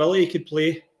possibility he could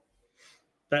play.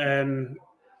 But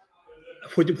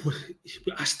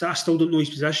I still don't know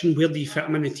his position. Where do you fit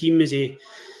him in the team? Is he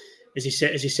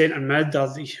centre mid? Or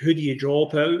who do you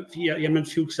drop out your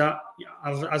midfield?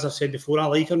 As I've said before, I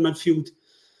like our midfield.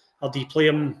 Or do you play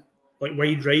him like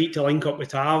wide right to link up with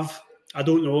Tav? I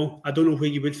don't know. I don't know where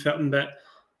you would fit him, but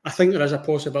I think there is a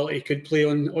possibility he could play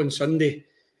on Sunday.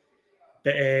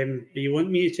 But do you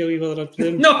want me to tell you whether I'd play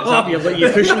him? No! Is that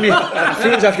you're pushing me? I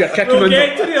feel as if you're kicking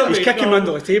him he's kicking him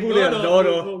under the table there.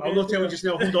 No. I'll not tell you just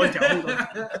now. Hold on to it.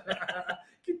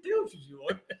 You can tell if you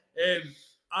want.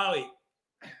 Ali,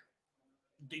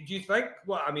 do you think?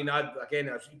 Well, I mean,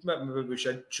 maybe we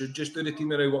should just do the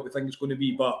team around what we think it's going to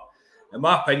be. But in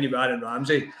my opinion, with Aaron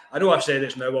Ramsey, I know I've said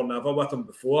it's now or never with him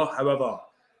before. However,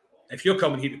 if you're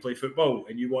coming here to play football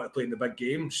and you want to play in the big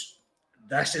games,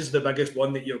 this is the biggest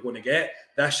one that you're going to get.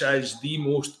 This is the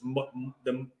most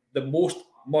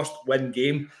must-win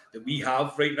game that we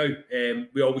have right now.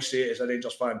 We always say it as a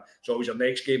Rangers fan, it's always your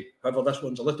next game. However, this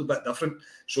one's a little bit different.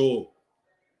 So,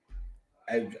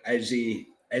 is he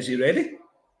ready?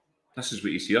 This is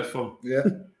what he's here for. Yeah.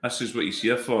 This is what he's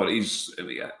here for. He's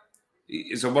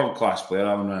a world-class player,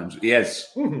 Aaron Ramsey. He is.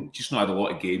 Just not had a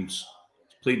lot of games.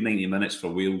 He's played 90 minutes for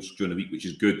Wales during the week, which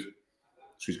is good.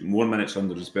 So he's got more minutes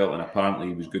under his belt, and apparently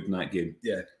he was good in that game.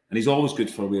 Yeah. And he's always good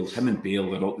for Wales. Him and Bale,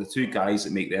 they're the two guys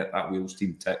that make that Wales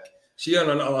team tick. See, on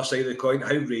the other side of the coin,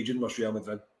 how raging must Real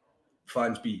Madrid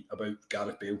fans be about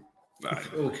Gareth Bale?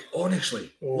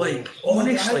 Honestly.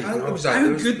 Honestly. How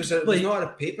good was it? Was not a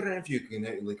paper interview going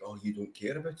out like, oh, you don't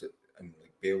care about it? And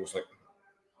like Bale was like,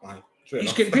 aye.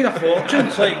 He's getting paid a fortune.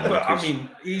 But I mean,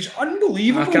 he's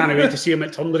unbelievable. I can't wait to see him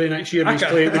at Turnberry next year when he's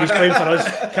playing for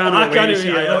us. Can't wait to see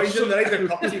him. He's in the Ryder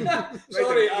Cup team.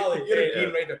 Sorry, Ali.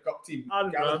 European Ryder Cup team.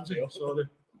 Sorry.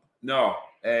 No,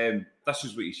 this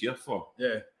is what he's here for.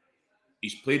 Yeah.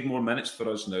 He's played more minutes for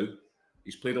us now.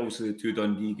 He's played obviously the two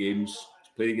Dundee games.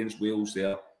 He's played against Wales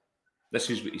there. This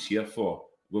is what he's here for.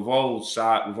 We've all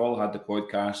had the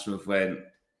podcast and we've went,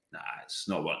 nah, it's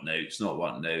not working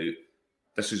out.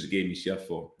 This is the game he's here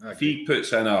for. Okay. If he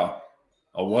puts in a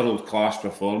world-class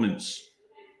performance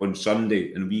on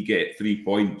Sunday and we get 3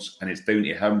 points and it's down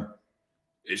to him,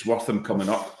 it's worth him coming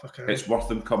up. Okay. It's worth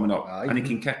him coming up. And he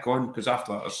can kick on because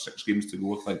after that there's 6 games to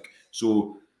go, I think.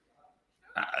 So,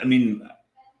 I mean,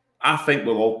 I think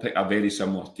we'll all pick a very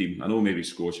similar team. I know maybe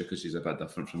Scotia because he's a bit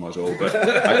different from us all, but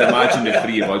I'd imagine the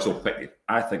 3 of us will pick.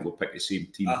 I think we'll pick the same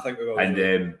team. I think we will.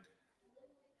 And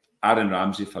Aaron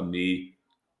Ramsey for me,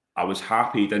 I was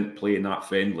happy he didn't play in that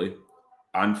friendly,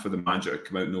 and for the manager to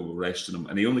come out and we're resting him.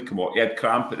 And he only came out. He had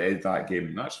cramp at the end of that game,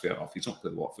 and that's fair enough. He's not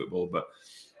played a lot of football, but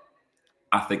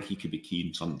I think he could be key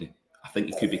on Sunday. I think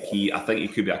he could be key. I think he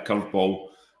could be a curveball,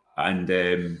 and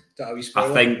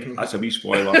I think that's a wee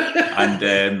spoiler. And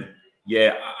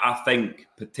I think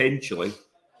potentially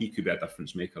he could be a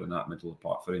difference maker in that middle of the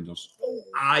park for Rangers.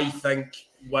 I think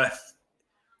with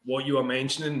what you were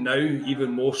mentioning now,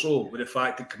 even more so with the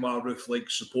fact that Kemar Roofe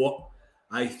likes support,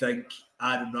 I think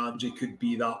Aaron Ramsey could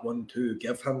be that one to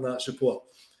give him that support.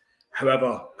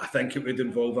 However, I think it would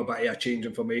involve a bit of a change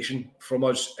in formation from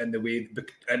us in the way,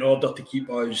 in order to keep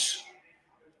us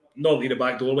not leave the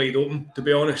back door wide open, to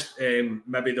be honest.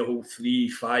 Maybe the whole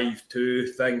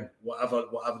 3-5-2 thing, whatever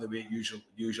the way it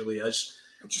usually is.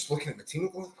 I'm just looking at the team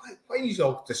going, why are you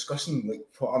all discussing like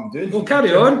what I'm doing? Well,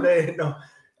 carry on. No.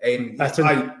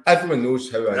 Everyone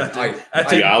knows how I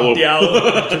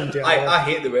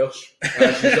hate the Welsh.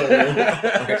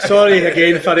 Sorry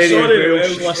again for any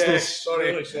Welsh listeners. Sorry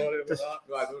about that.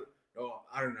 No, I don't. No,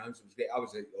 Aaron Ramsey was great. I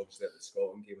was obviously at the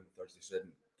Scotland game on Thursday, so I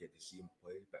didn't get to see him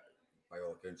play, but by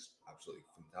all accounts, absolutely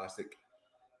fantastic.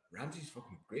 Ramsey's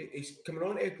fucking great. He's coming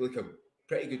on to like a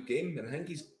pretty good game, and I think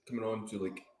he's coming on to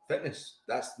like fitness.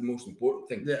 That's the most important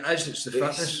thing. It's the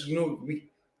fitness. You know,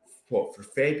 for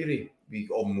February, we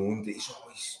all moaned that he's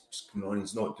always just coming on,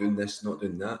 he's not doing this, not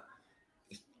doing that.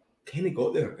 He kind of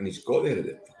got there, and he's got there at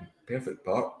the perfect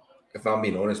part, if I'm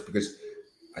being honest, because,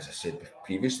 as I said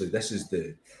previously, this is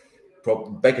the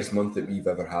biggest month that we've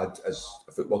ever had as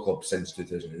a football club since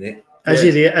 2008. Is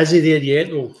he there yet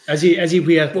though? Is he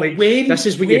where like when, this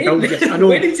is where you build it? I know.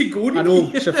 When is he going? I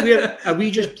know. So if are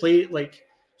we just play like,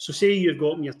 so say you've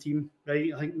got in your team,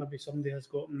 right? I think maybe somebody has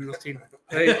got him in their team.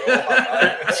 Right?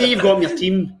 Say you've got in your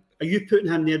team, are you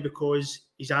putting him there because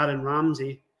he's Aaron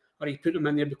Ramsey, or are you putting him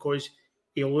in there because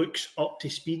he looks up to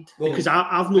speed? Because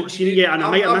I've not seen it yet, and I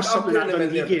might have missed something in that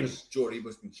Dundee game. Joe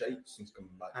Reba's been shite since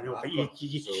coming back. I know, but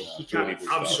you can't.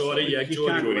 I'm sorry, yeah, Joe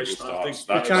Reba starting.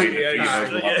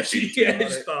 He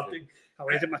is starting. I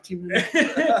led my team.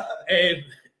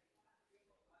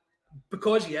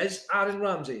 Because he is Aaron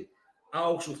Ramsey, I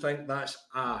also think that's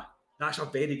a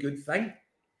very good thing,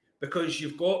 because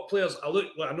you've got players. I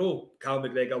know Cal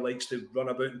McGregor likes to run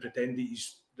about and pretend that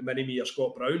he's the mini-me or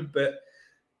Scott Brown, but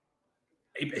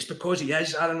it's because he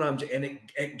is Aaron Ramsey, and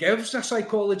it gives a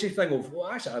psychology thing of, well,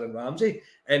 that's Aaron Ramsey,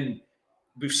 and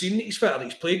we've seen that he's fit and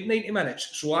he's played 90 minutes,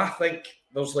 so I think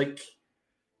there's like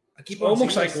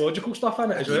almost psychological stuff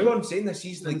in it as well. I keep on saying this,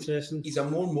 he's a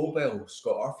more mobile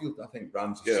Scott Arfield, I think,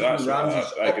 Ramsey. Yeah,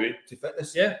 I agree. To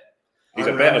fitness. Yeah. He's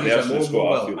a better version of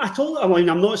Scott Arfield.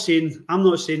 I'm not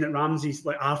saying that Ramsey's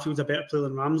like Arfield's a better player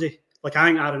than Ramsey. Like, I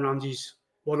think Aaron Ramsey's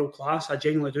world class. I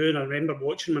genuinely do, and I remember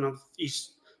watching him, and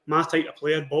he's my type of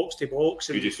player, box to box.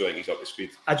 You just think he's up to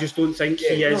speed? I just don't think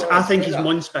he is. I think he's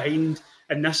months behind,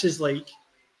 and this is like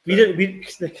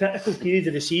the critical period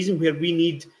of the season where we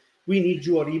need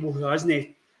Joe Aribo, who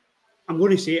hasn't. I'm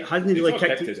going to say it hasn't really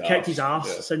kicked his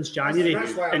arse since January,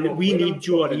 and we need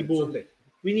Joe Aribo.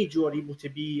 We need Joe Aribo to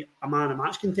be a man of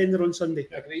match contender on Sunday.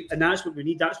 Agreed. And that's what we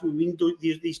need. That's what we need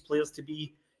these players to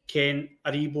be. Ken,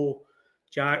 Aribo,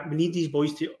 Jack. We need these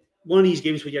boys to. One of these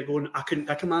games where you're going, I couldn't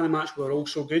pick a man of match. We're all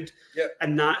so good. Yep.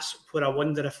 And that's where I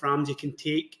wonder if Ramsey can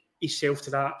take himself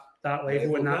to that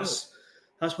level. And that's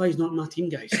why he's not in my team,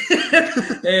 guys.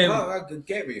 I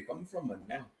get where you're coming from,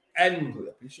 man. And I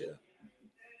appreciate it.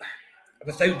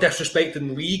 Without disrespecting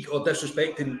the league or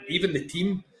disrespecting even the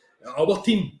team, our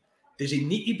team, does he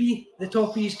need to be the top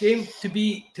of his game to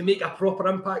make a proper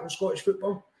impact in Scottish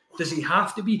football? Does he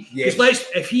have to be? Because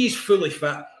if he is fully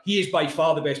fit, he is by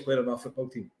far the best player on our football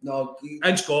team. No,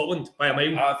 in Scotland by a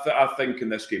mile. I think in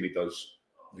this game he does,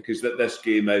 because this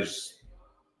game is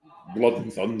blood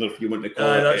and thunder, if you want to call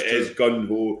it. It is gun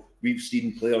ho. We've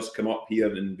seen players come up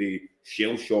here and be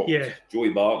shell shocked. Yeah. Joey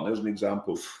Barton, there's an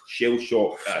example. Shell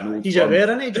shocked at an old He's aware,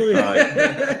 isn't he, Joey?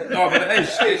 No, but it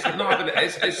is.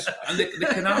 And they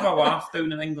can have a laugh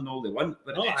down in England all they want,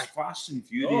 but it's fast and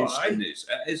furious. And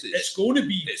it's going to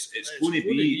be. It's going to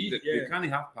be. We can't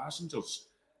have passengers.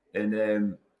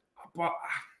 And but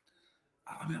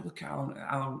I mean, look at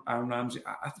Aaron Ramsey.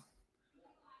 I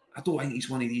don't think he's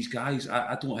one of these guys.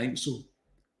 I don't think so.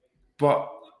 But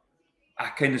I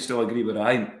kind of still agree with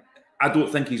Ryan. I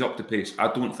don't think he's up to pace.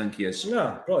 I don't think he is.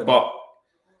 No, probably but not.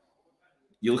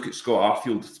 You look at Scott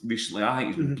Arfield recently. I think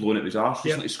he's been blowing up his arse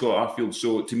recently. Scott Arfield.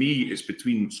 So to me, it's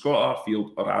between Scott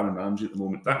Arfield or Aaron Ramsey at the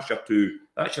moment. That's your two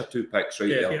picks right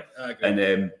there. Yeah, I agree.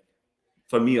 And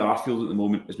for me, Arfield at the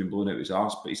moment has been blowing out his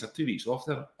arse, but he's had 2 weeks off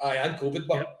there. Aye, and COVID,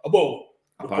 but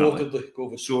reportedly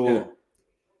COVID. So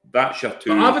that's your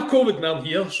two. But I've had COVID and I'm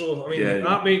here, so I mean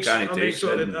that makes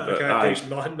nothing.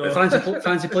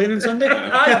 Fancy playing on Sunday?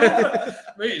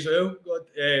 Might as well. God.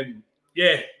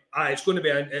 It's going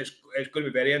to be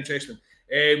very interesting.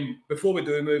 Before we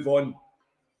do move on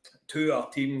to our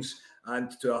teams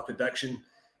and to our prediction,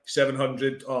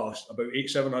 700,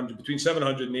 between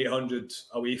 700 and 800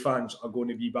 away fans are going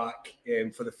to be back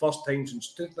for the first time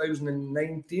since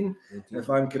 2019, if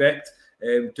I'm correct.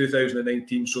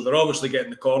 2019, so they're obviously getting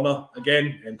the corner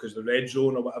again because the red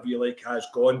zone or whatever you like has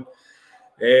gone.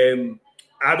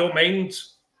 I don't mind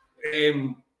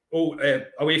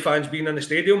away fans being in the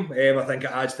stadium. I think it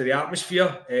adds to the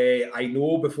atmosphere. I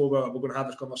know before we're going to have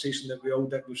this conversation that we all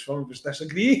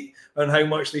disagree on how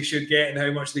much they should get and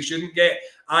how much they shouldn't get.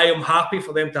 I am happy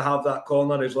for them to have that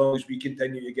corner as long as we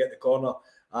continue to get the corner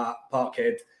at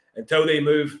Parkhead. Until they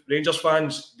move, Rangers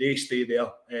fans, they stay there.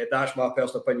 That's my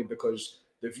personal opinion because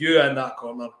the view in that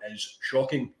corner is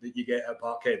shocking that you get at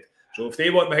Parkhead. So if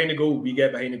they want behind the goal, we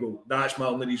get behind the goal. That's my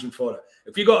only reason for it.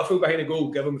 If you got a full behind the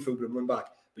goal, give them a full Brimlin back.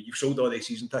 But you've sold all the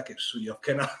season tickets, so you're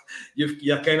kind of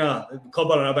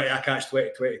clubbering a bit of a catch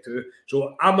 2022.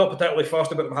 So I'm not particularly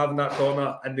fussed about them having that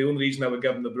corner, and the only reason I would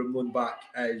give them the Brimlin back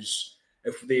is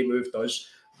if they moved us.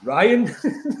 Ryan?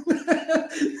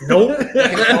 No.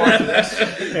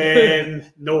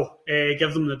 No.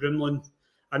 Give them the Brimlin.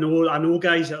 I know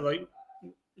guys that like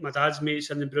my dad's mates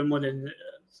in the Brimlin, and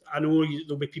I know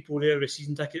there'll be people there with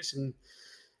season tickets, and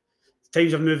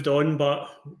times have moved on, but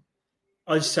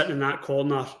us sitting in that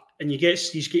corner, and you get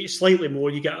slightly more,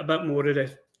 you get a bit more of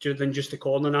it than just the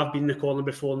corner. And I've been in the corner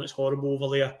before, and it's horrible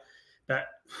over there. But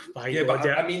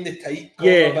I mean the tight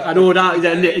corner. Yeah, I know that.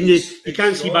 And you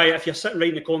can't see by it. If you're sitting right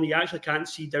in the corner, you actually can't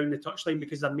see down the touchline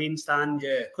because their main stand,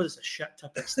 because it's a shit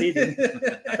type of stadium,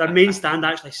 their main stand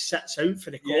actually sits out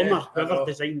for the corner. Whoever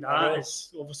designed that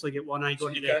is obviously got one eye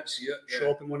going to the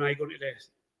shop and one eye going to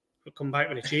the come back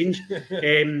with a change.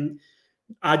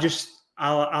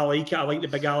 I like it. I like the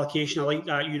big allocation. I like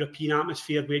that European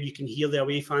atmosphere where you can hear the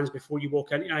away fans before you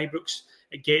walk into Ibrox.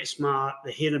 It gets the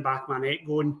hair in the back of my neck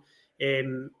going.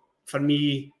 For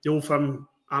me, the Old Firm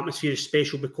atmosphere is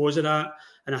special because of that,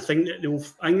 and I think that the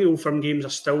Old Firm games are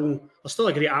still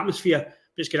a great atmosphere, but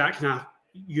it's got that kind of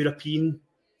European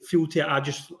feel to it.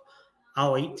 I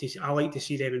like to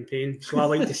see them in pain. So I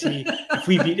like to see if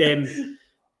we beat them,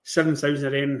 7,000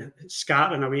 of them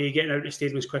scattering away, getting out of the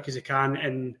stadium as quick as they can.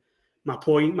 And my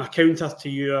counter to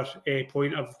your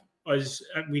point of us,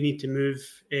 we need to move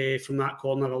from that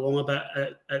corner along a bit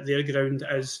at their ground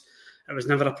is. It was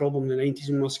never a problem in the 90s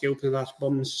when we were scalping their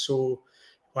bums, so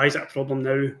why is it a problem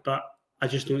now? But I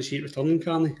just don't see it returning,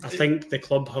 Carney. I think the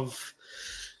club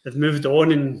they've moved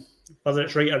on, and whether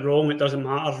it's right or wrong, it doesn't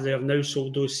matter. They have now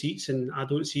sold those seats, and I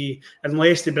don't see,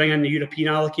 unless they bring in the European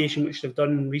allocation, which they've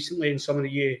done recently in some of the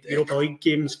Europa League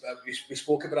games. We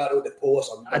spoke about that at the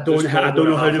post. I don't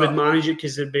know how they would manage it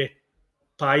because there'd be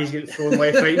pies getting thrown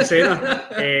left, right and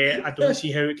centre. I don't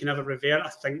see how it can ever revert. I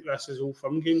think this is Old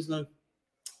Firm games now.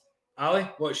 Ali,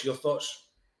 what's your thoughts?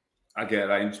 I get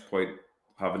Ryan's point,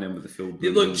 having them with the full.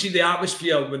 Look, see the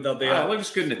atmosphere when they're there. It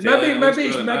looks good in the telly. Maybe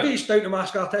it's down to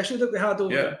mascara tissue that we had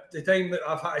over the time that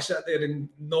I've had to sit there and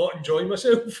not enjoy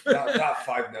myself. that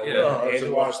 5-0. That was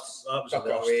the worst.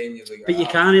 But you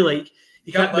can't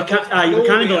you can't go like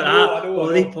that. Well,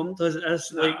 they pumped us.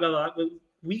 It's like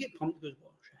we get pumped with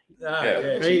right,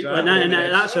 exactly. And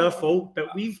that's our fault. But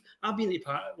I've been to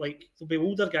Park, like there'll be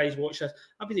older guys watch this.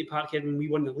 I've been to Parkhead when we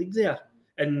won the league there,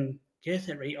 and get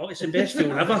it right. It's the best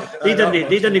feeling ever. They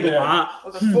didn't go like that.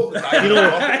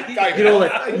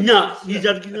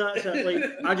 Like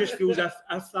I just feel as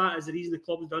if that is the reason the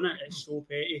club's done it. It's so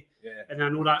petty. And I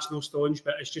know that's no staunch,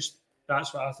 but it's just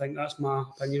that's what I think. That's my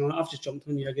opinion on it. I've just jumped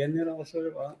on you again there. I'll sorry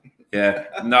about that.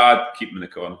 I'd keep them in the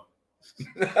corner.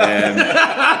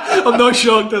 I'm not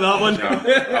shocked at that one. No,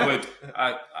 I would.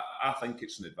 I think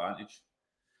it's an advantage.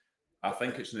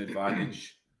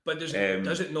 But does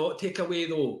it not take away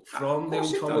though from the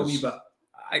Old Firm a wee bit?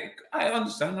 I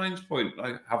understand Ryan's point.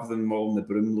 Like have them all in the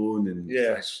broom loan and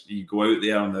you go out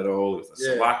there and they're all.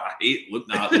 I hate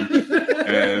looking at them.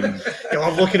 I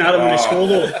love looking at them when they score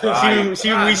though. See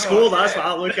when we score, that's what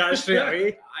I look at straight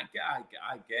away.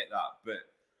 I get that, but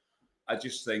I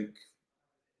just think.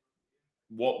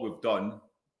 What we've done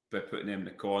by putting them in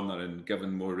the corner and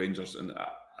giving more Rangers, and I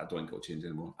don't think it'll change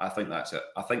anymore. I think that's it.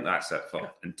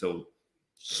 Until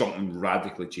something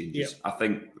radically changes. I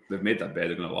think they've made their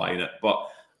bed, they're going to lie in it. But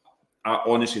I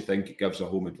honestly think it gives a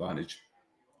home advantage.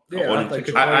 And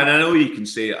I know you can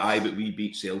say, but we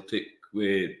beat Celtic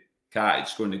with Katic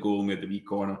scoring the goal and we had the wee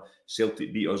corner.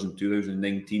 Celtic beat us in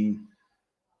 2019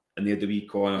 and they had the wee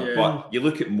corner. But you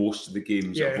look at most of the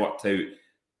games that have worked out.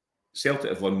 Celtic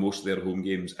have won most of their home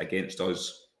games against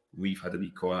us. We've had a wee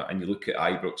corner, and you look at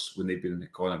Ibrox when they've been in the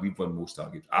corner. We've won most of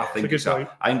our games. I think it's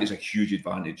a huge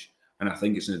advantage, and I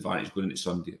think it's an advantage going into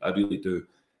Sunday. I really do.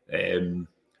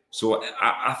 So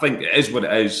I think it is what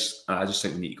it is, and I just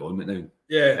think we need to go on with it now.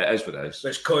 Yeah, it is what it is. But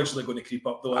it's constantly going to creep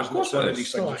up, though. Of course, one of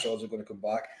these things are going to come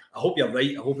back. I hope you're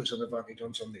right. I hope it's an advantage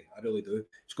on Sunday. I really do.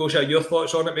 Scotia, your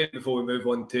thoughts on it, mate, before we move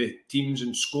on to teams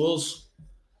and scores?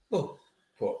 Well,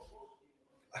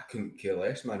 I couldn't care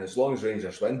less, man. As long as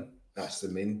Rangers win, that's the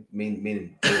main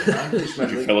advantage, man.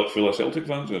 Did you fill it full of Celtic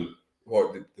fans then?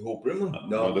 What, the whole Broomland?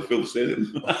 No, the full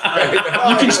stadium. You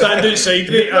can stand outside,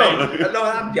 mate. No,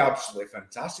 that'd be absolutely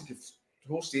fantastic if the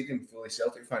whole stadium full of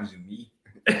Celtic fans and me.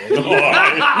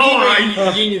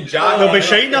 Union Jack. They'll be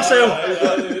shiting themselves.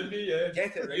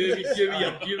 Get it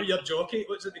right. You with your jockey,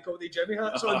 what's it they call the Jimmy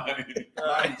hats on?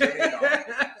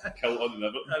 Kill on the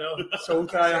I know. Soul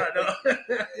tire.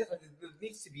 There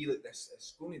needs to be like this.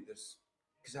 It's going to this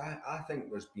because I think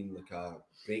there's been like a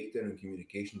breakdown in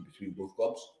communication between both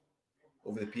clubs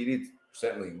over the period.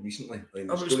 Certainly recently. Like,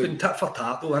 It's been tit for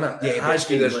tat, though, isn't it? Yeah, there's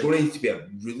going to need to be a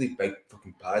really big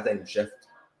fucking paradigm shift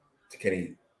to kind of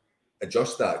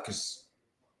adjust that, because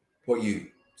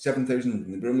 7,000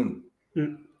 in the Broomland.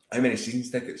 How many seasons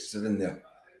tickets are in there?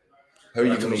 How are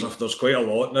you going to? There's quite a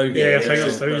lot now. Yeah, I think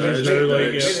there's thousands now.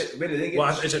 Where do they get?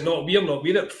 Well, is it not?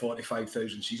 We're at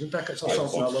 45,000 season tickets or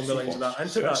something along the lines of that.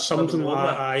 Into that something like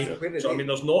that. Aye. So I mean,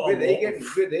 there's not where a they lot.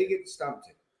 Where they get stamped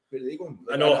to? Where are they going?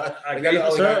 I know. I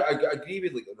agree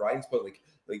with like Ryan's point. Like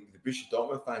the Bushy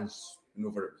Dortmund fans, it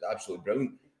was absolutely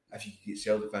brilliant. If you could get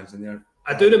Celtic fans in there.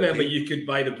 I do remember you could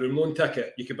buy the Broomloan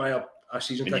ticket. You could buy a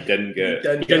season ticket. You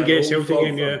didn't get Celtic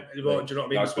in, yeah. Do you know what I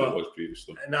mean? That's what it was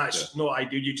previously. And that's not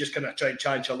ideal. You just kind of try and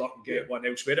chance your luck and get one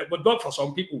elsewhere. It would work for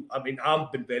some people. I mean,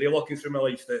 I've been very lucky through my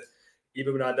life that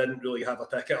even when I didn't really have a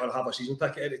ticket or have a season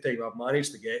ticket at the time, I've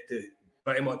managed to get to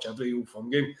pretty much every Old Firm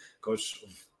game because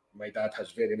my dad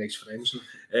has very nice friends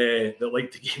that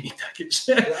like to give me tickets.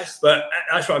 But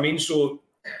that's what I mean. So,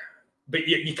 but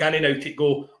you can't now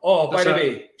go, oh, by the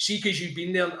way, see, because you've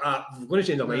been there, we're going to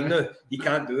change the line now. You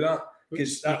can't do that.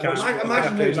 Because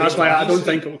that's why I don't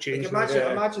think it'll change.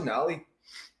 Imagine Ali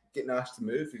getting asked to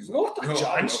move. He's not a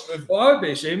chance. Well, I'd be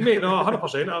the same, mate. No, 100%.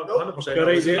 100%. You're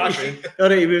right, you're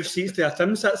right to move seats to a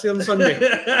Tim sits there on Sunday.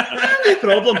 No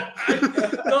problem.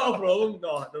 Not a problem.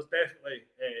 No, there's definitely.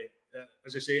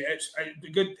 As I say, it's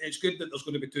good. It's good that there's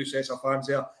going to be two sets of fans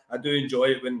there. I do enjoy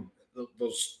it when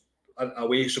there's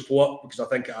away support because I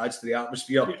think it adds to the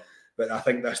atmosphere. Yeah. But I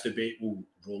think this debate will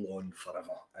roll on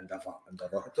forever and ever and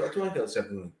ever. I don't think it's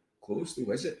ever close,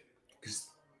 though, is it? Because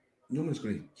no one's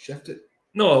going to shift it.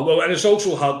 No, well, and it's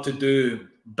also hard to do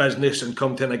business and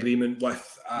come to an agreement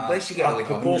with a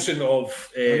proportion of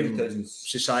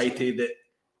society that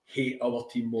hate our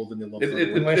team more than they love them.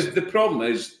 The problem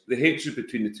is the hatred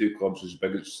between the two clubs is as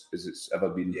big as it's ever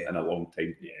been in a long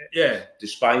time. Yeah.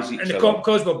 Despise each other. And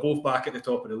because we're both back at the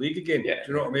top of the league again. Yeah.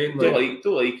 Do you know what I mean?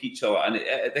 Don't like each other. And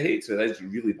the hatred is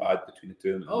really bad between the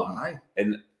two of them. Oh, aye.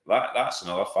 And that's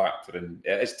another factor. And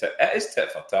it is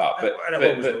tit for tat. But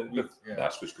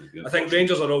that's what's going to be. I think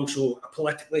Rangers are also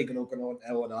politically going on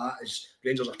all that. Is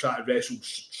Rangers are trying to wrestle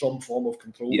some form of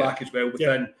control back as well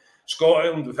within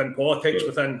Scotland, within politics,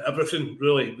 within everything,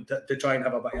 really, to try and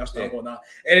have a bit of a start on that.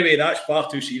 Anyway, that's far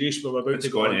too serious. We're about to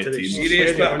go on to the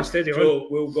serious bit. So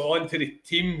we'll go on to the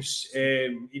teams.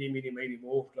 Eeny, meeny, miny,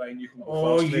 mo. Ryan, you can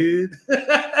go first. You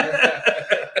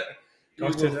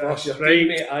go first. Your team,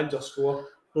 mate, and your score.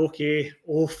 Okay.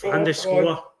 And the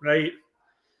score. Right.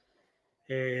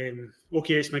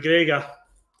 Okay, it's McGregor,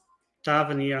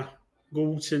 Tavernier,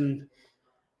 Goldson,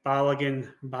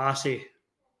 Balogun, Bassey,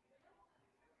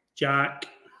 Jack,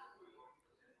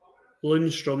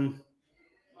 Lundstrom,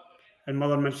 and my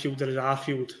other midfielder is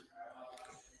Arfield.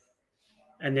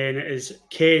 And then it is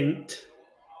Kent.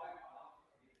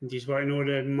 And he's want to know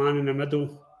the man in the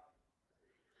middle.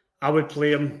 I would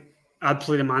play him. I'd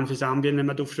play the man for Zambia in the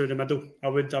middle, through the middle.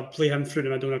 I'd play him through the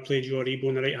middle and I'd play Joe Aribo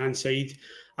on the right-hand side.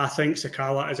 I think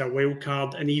Sakala is a wild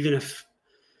card. And even if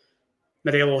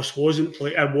Morelos was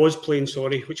playing,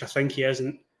 which I think he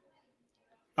isn't,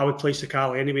 I would play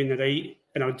Sakala anyway in the right,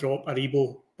 and I would drop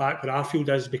Aribo back where Arfield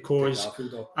is because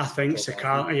I think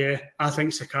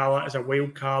Sakala is a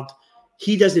wild card.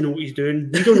 He doesn't know what he's doing.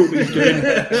 We don't know what he's doing.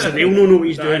 Chanel don't know what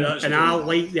he's doing. And I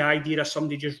like the idea of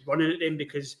somebody just running at them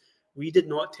because we did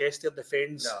not test their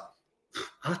defence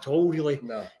at all, really.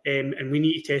 No. And we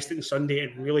need to test it on Sunday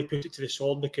and really put it to the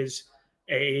sword because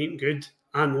it ain't good.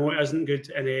 I know it isn't good.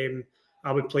 And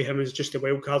I would play him as just a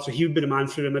wild card. So he would be the man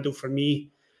through the middle for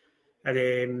me.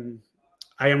 And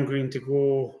I am going to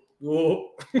go.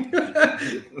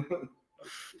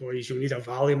 Boys, you'll need a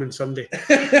Valium on Sunday.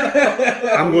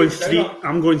 I'm going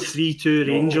 3-2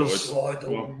 Rangers. God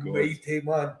almighty,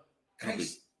 man.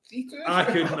 3-2? I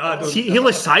couldn't. See, he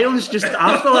was silenced just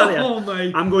after that. Oh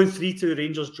my! I'm going 3-2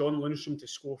 Rangers. John Lundstrom to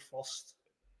score first.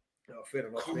 No, fair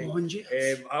enough. Come on,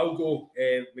 I'll go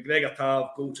McGregor,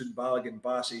 Tav, Goulton, Balogun,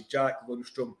 Bassey, Jack,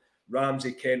 Lundstrom,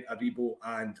 Ramsey, Kent, Aribo,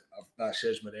 and that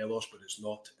says Morelos, but it's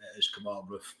not. It is Kamal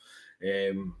Roof.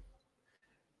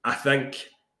 I think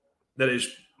there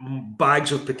is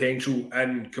bags of potential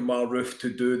in Kamal Roof to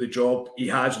do the job. He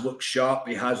has looked sharp.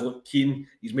 He has looked keen.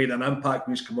 He's made an impact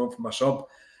when he's come on from a sub.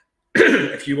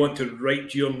 If you want to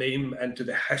write your name into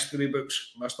the history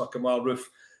books, Mr. Kamal Roof,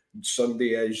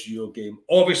 Sunday is your game.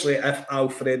 Obviously, if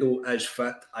Alfredo is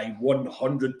fit, I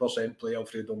 100% play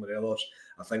Alfredo Morelos.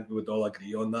 I think we would all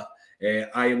agree on that.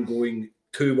 I am going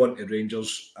 2-1 to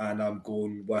Rangers, and I'm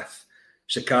going with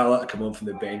Sakala to come on from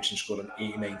the bench and score an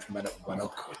 89th minute winner.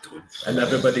 And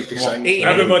everybody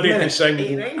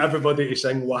to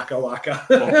sing Waka Waka.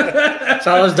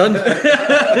 Salah's done.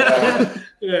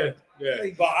 Yeah.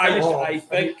 But I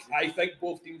think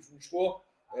both teams will score.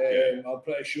 I'm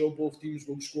pretty sure both teams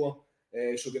will score.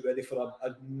 So get ready for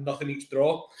a nothing each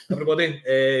draw, everybody.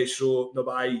 But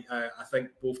I think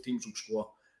both teams will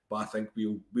score. But I think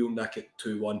we'll nick it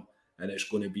 2-1, and it's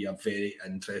going to be a very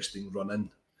interesting run-in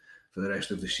for the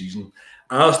rest of the season.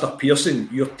 Alistair Pearson,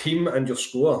 your team and your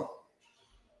score.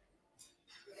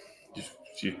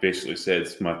 You've basically said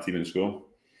my team and score.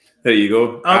 There you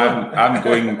go. I'm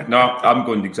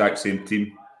going the exact same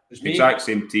team. Exact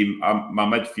same team. My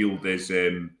midfield is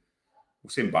same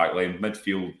backline.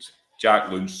 Midfield, Jack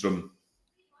Lundstrom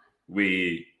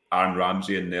with Aaron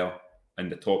Ramsey in there,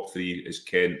 and the top three is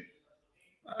Kent.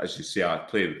 As you say, I'd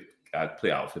play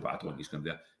Alfie, but I don't think he's going to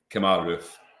be there. Kamal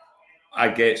Roof. I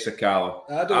get Sakala.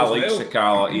 I like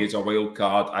Sakala. He is a wild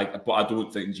card. But I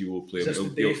don't think you will play him. Is this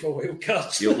the day for wild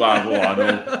cards? I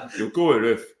know. He'll go with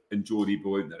Roof and Joe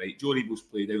Rebo out in the right. Joe Rebo's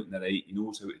played out in the right. He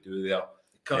knows how to do there.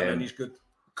 Cutting in, he's good.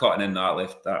 Cutting in that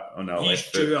left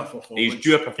He's due a performance. He's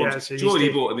due a performance. Joe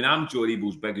Rebo, I'm Joe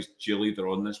Rebo's biggest cheerleader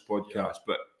on this podcast,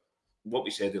 but what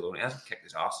we said earlier, he hasn't kicked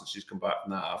his arse since he's come back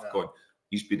from that AFCON.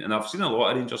 He's been, and I've seen a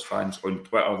lot of Rangers fans on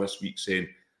Twitter this week saying,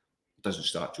 doesn't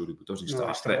start Joe Rebo, doesn't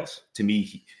start. But to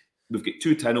me, we've got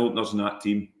 2 tin openers in that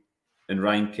team, and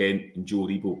Ryan Kent and Joe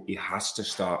Rebo. He has to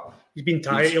start. He's been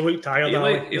tired. He looked tired.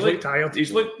 He looked tired. He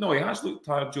has looked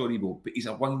tired, Joe Rebo, but he's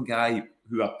a one guy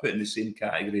who I put in the same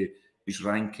category as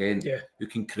Ryan Kent, who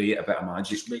can create a bit of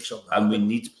magic. And we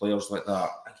need players like that.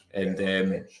 And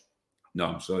no,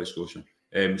 I'm sorry, Scotia.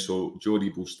 So Joe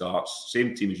Rebo starts,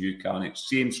 same team as you, Carnick,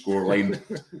 same scoreline.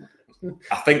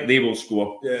 I think they will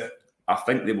score. Yeah. I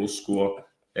think they will score.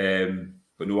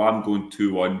 But no, I'm going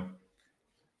 2-1.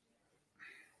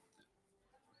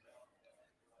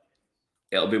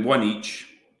 It'll be 1 each,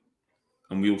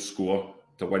 and we'll score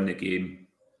to win the game.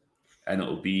 And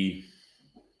it'll be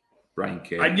Brian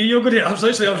Kent. I knew you were going to. I was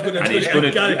going to. And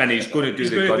he's going to do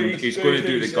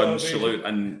the gun salute,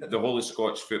 and the whole of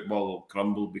Scottish football will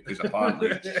crumble because apparently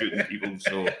he's shooting people.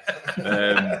 So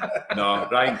no,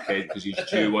 Brian Kent, because he's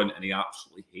due one and he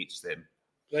absolutely hates them.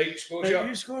 Right,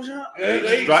 Scotia.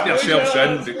 Strap yourselves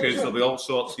in because there'll be all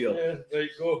sorts here. Yeah, right,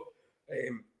 go.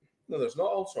 No, there's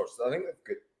not all sorts. I think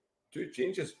they've got 2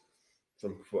 changes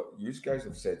from what you guys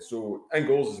have said. So in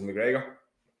goals is McGregor,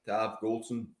 Tav,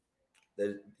 Goulton.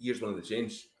 Here's one of the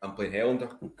changes. I'm playing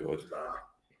Helander. Oh God,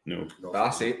 no.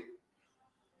 Bassett.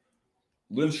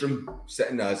 Lundstrom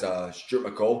sitting as a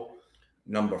Stuart McCall,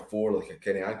 number 4, like a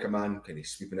Kenny Anchorman, kind of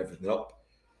sweeping everything up.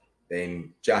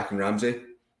 Then Jack and Ramsey,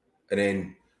 and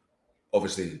then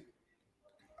obviously,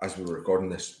 as we were recording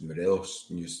this, Morelos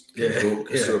news broke,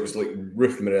 so it was like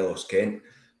Roof, Morelos, Kent.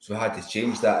 So I had to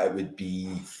change that. It would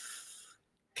be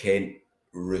Kent,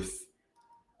 Roof,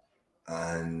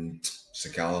 and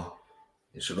Sakala.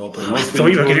 I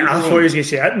thought you were going to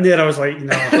say it in there. I was like,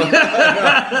 no.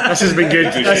 This has been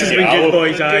good. This has been good,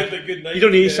 boys. You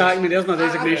don't need to sack me. There's no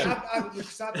resignation. I've been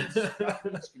screaming out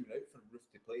for Roof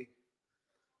to play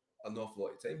an awful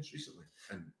lot of times recently.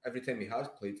 And every time he has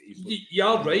played, he's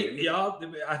you're right.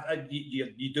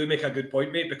 You do make a good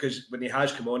point, mate, because when he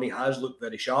has come on, he has looked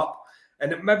very sharp.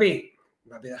 And maybe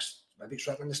it's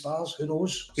written in the stars. Who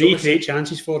knows? We need to create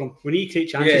chances for him. We need to create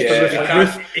chances for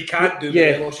Roof. He can't do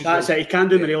Morelos' role. That's it. He can't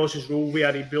do Morelos' role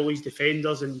where he bullies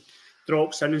defenders and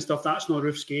drops in and stuff. That's not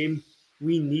Roof's game.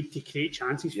 We need to create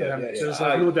chances for him. So there's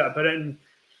no doubt about it. And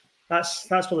that's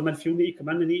where the midfield need to come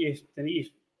in. They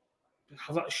need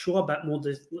to show a bit more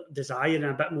desire and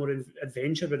a bit more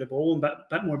adventure with the ball and a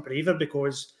bit more braver,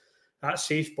 because that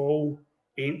safe ball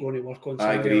ain't going to work on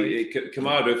Sunday. I agree.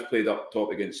 Kamara Roof played up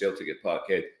top against Celtic at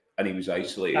Parkhead, and he was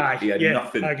isolated. He had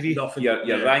nothing. I agree.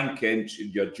 Your Ryan Kent,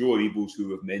 your Joe Rebos, who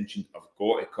we've mentioned, have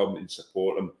got to come and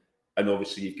support him. And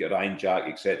obviously you've got Ryan Jack,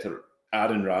 etc.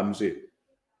 Aaron Ramsey,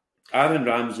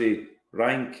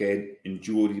 Ryan Kent and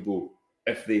Joe Rebo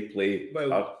if they play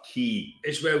are key.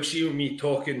 As well, see with me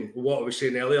talking what I was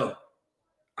saying earlier,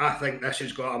 I think this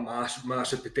has got a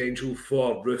massive potential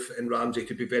for Roofe and Ramsey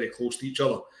to be very close to each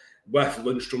other, with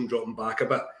Lundstrom dropping back a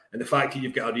bit. And the fact that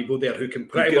you've got Aribo there who can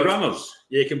pretty much... runners.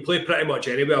 Yeah, he can play pretty much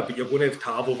anywhere, but you're going to have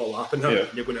Tab overlapping him,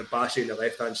 and you're going to have Bassey on the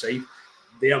left-hand side.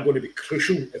 They are going to be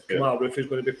crucial if Kemar Roofe is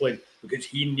going to be playing, because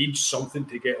he needs something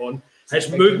to get on. His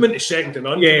movement is second to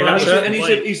none. Yeah, that's it. And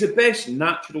he's the best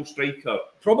natural striker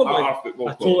probably. at our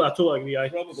football club. I totally agree.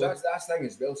 Probably. So that's the thing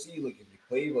as well. See, like if you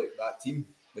play like that team,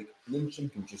 like Lundstrom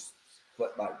can just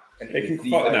flip back into the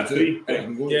 3-5-2,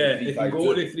 and he can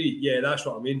go to 3-5-2. Yeah, that's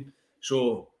what I mean.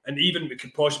 So, and even we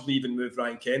could possibly even move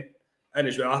Ryan Kent in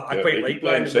as well. I quite like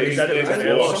Ryan.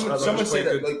 Someone said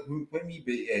that like when we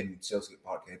beat Celtic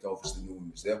Parkhead, obviously no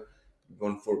one was there. We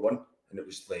won 4-1. And it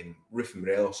was Roofe and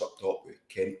Morelos up top with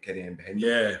Kenny and behind.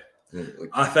 Yeah.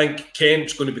 I think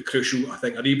Kent's going to be crucial. I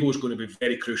think Aribo's going to be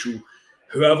very crucial.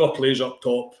 Whoever plays up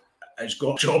top has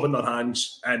got a job in their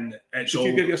hands, and it's Did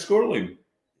you give you a scoreline?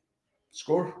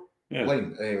 Score? Yeah.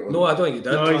 Line? No, I don't think he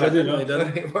did. No, he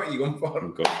didn't. What are you going for?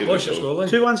 What's your scoreline?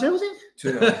 2-1 Celtic?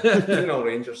 2-0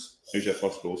 Rangers. Who's your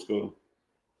first goal scorer?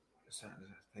 Is that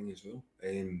a thing as well?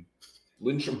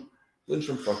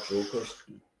 Lundstrom first goal, of course.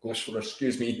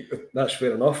 Excuse me. That's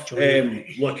fair enough.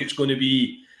 Look, it's going to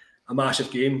be a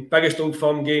massive game. Biggest Old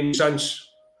Firm game since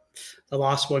the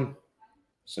last one.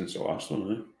 Since the last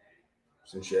one, eh?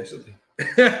 Since yesterday.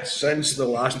 Since the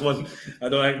last one. I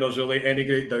don't think there's really any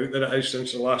great doubt that it is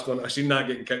since the last one. I've seen that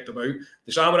getting kicked about.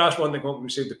 The Samaras one that Company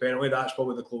saved the penalty, that's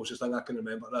probably the closest thing I can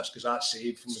remember this, because that's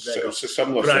saved from McGregor. It's a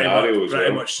similar scenario as well.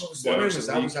 Pretty much. Was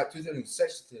that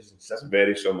 2006, 2007?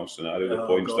 Very similar scenario, the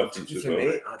points difference as well.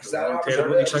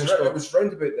 It was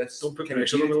round about this. Don't put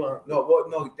pressure on me like that.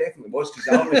 No, it definitely was, because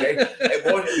Alan McGregor, it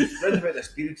was round about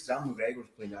this period, because Alan McGregor was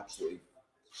playing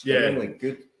absolutely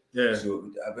good. Yeah. So,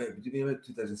 would you be about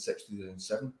 2006,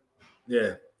 2007?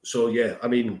 Yeah. So, yeah, I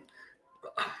mean,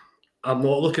 I'm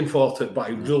not looking forward to it, but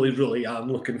I really, really am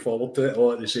looking forward to it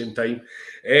all at the same time.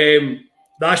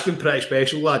 That's been pretty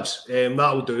special, lads.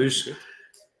 That'll do us.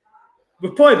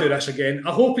 We'll probably do this again.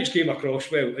 I hope it's came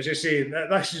across well. As I say,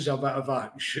 this is a bit of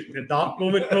a shooting in the dark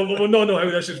moment. We'll not know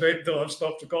how this is went until I've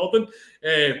stopped recording.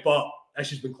 But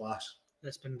this has been class.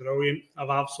 It's been brilliant.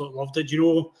 I've absolutely loved it. You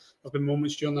know, there's been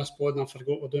moments during this pod and I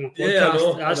forgot we're doing a podcast. Yeah, I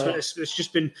know. What it's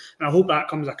just been, and I hope that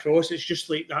comes across. It's just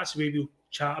like that's the way we'll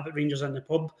chat about Rangers in the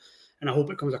pub, and I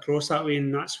hope it comes across that way.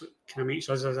 And that's what kind of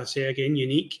makes us, as I say again,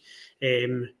 unique.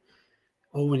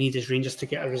 All we need is Rangers to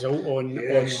get a result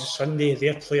on Sunday.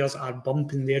 Their players are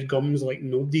bumping their gums like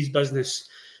nobody's business,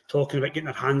 talking about getting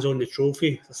their hands on the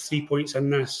trophy. There's 3 points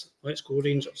in this. Let's go,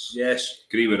 Rangers. Yes.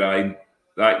 Agree with Ryan.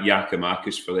 That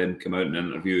Giakoumakis for them came out in an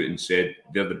interview and said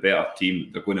they're the better team.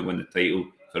 They're going to win the title.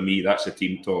 For me, that's a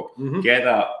team talk. Mm-hmm. Get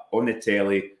that on the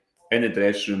telly, in the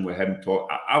dressing room with him talk.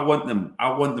 I want them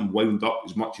wound up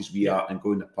as much as we are and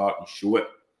go in the park and show it.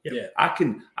 Yeah. I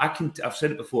can. I've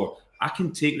said it before. I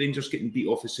can take Rangers getting beat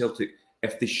off of Celtic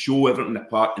if they show everything in the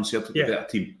park and Celtic the better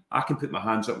team. I can put my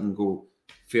hands up and go,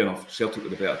 fair enough, Celtic were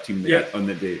the better team on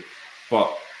the day.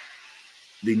 But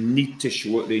they need to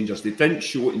show it, Rangers. They didn't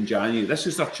show it in January. This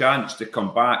is their chance to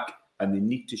come back, and they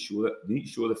need to show it. They need to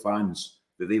show the fans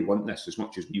that they want this as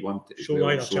much as we want it. Show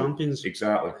why they're champions.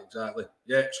 Exactly.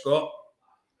 Yeah, Scott.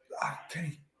 I kind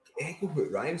of echo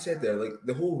what Ryan said there. Like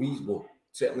the whole reason, well,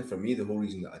 certainly for me, the whole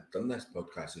reason that I'd done this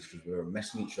podcast is because we were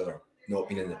missing each other, not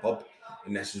being in the pub,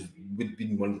 and this would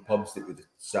been one of the pubs that we'd have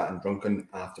sat and drunken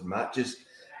after matches,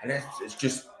 and it's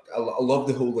just. I love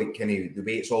the whole like kind of the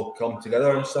way it's all come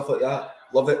together and stuff like that.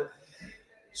 Love it.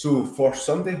 So for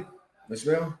Sunday as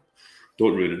well.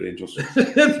 Don't ruin it, Rangers.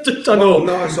 I know.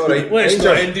 No, it's all right. Let's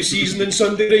not end the season in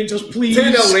Sunday, Rangers, please.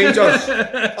 2-0 Rangers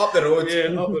up the road.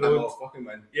 Yeah, up the road. Fucking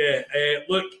win. Yeah.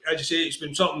 Look, as you say, it's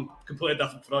been something completely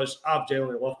different for us. I've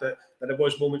generally loved it. There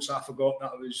was moments I forgot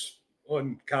that I was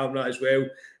on camera as well.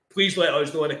 Please let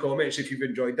us know in the comments if you've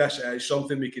enjoyed this. It's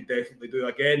something we could definitely do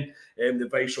again. The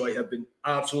Viceroy have been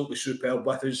absolutely superb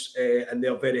with us, and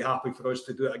they're very happy for us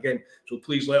to do it again. So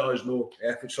please let us know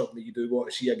if it's something that you do want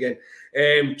to see again.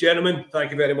 Gentlemen,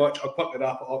 thank you very much. I'll quickly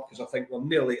wrap it up because I think we're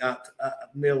nearly at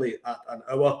an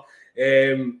hour.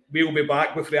 We will be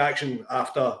back with reaction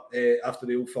after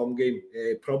the Old Firm game,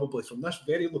 probably from this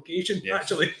very location,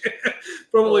 actually.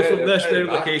 Probably from this very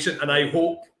location, and I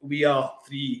hope we are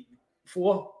 3.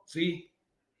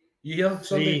 You here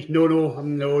Sunday? 3. No,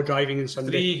 I'm no driving on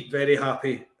Sunday. 3 very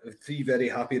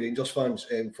happy Rangers fans,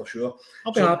 for sure.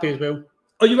 I'll be happy as well.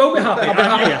 Oh, you will be happy? I'll be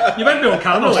happy. You won't be on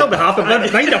camera. I'll still be happy.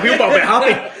 Mind I will, but I'll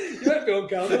be happy. You won't be on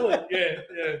camera.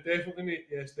 Yeah, definitely, mate.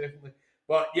 Yes, definitely.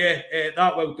 But yeah,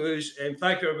 that will do us.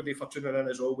 Thank you everybody for tuning in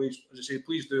as always. As I say,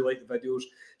 please do like the videos,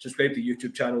 subscribe to the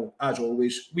YouTube channel as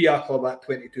always. We are Club at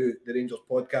 22, the Rangers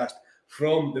podcast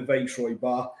from the Viceroy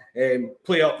Bar.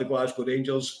 Play up the Glasgow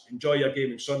Rangers. Enjoy your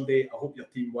game on Sunday. I hope your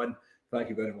team win. Thank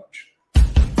you very much.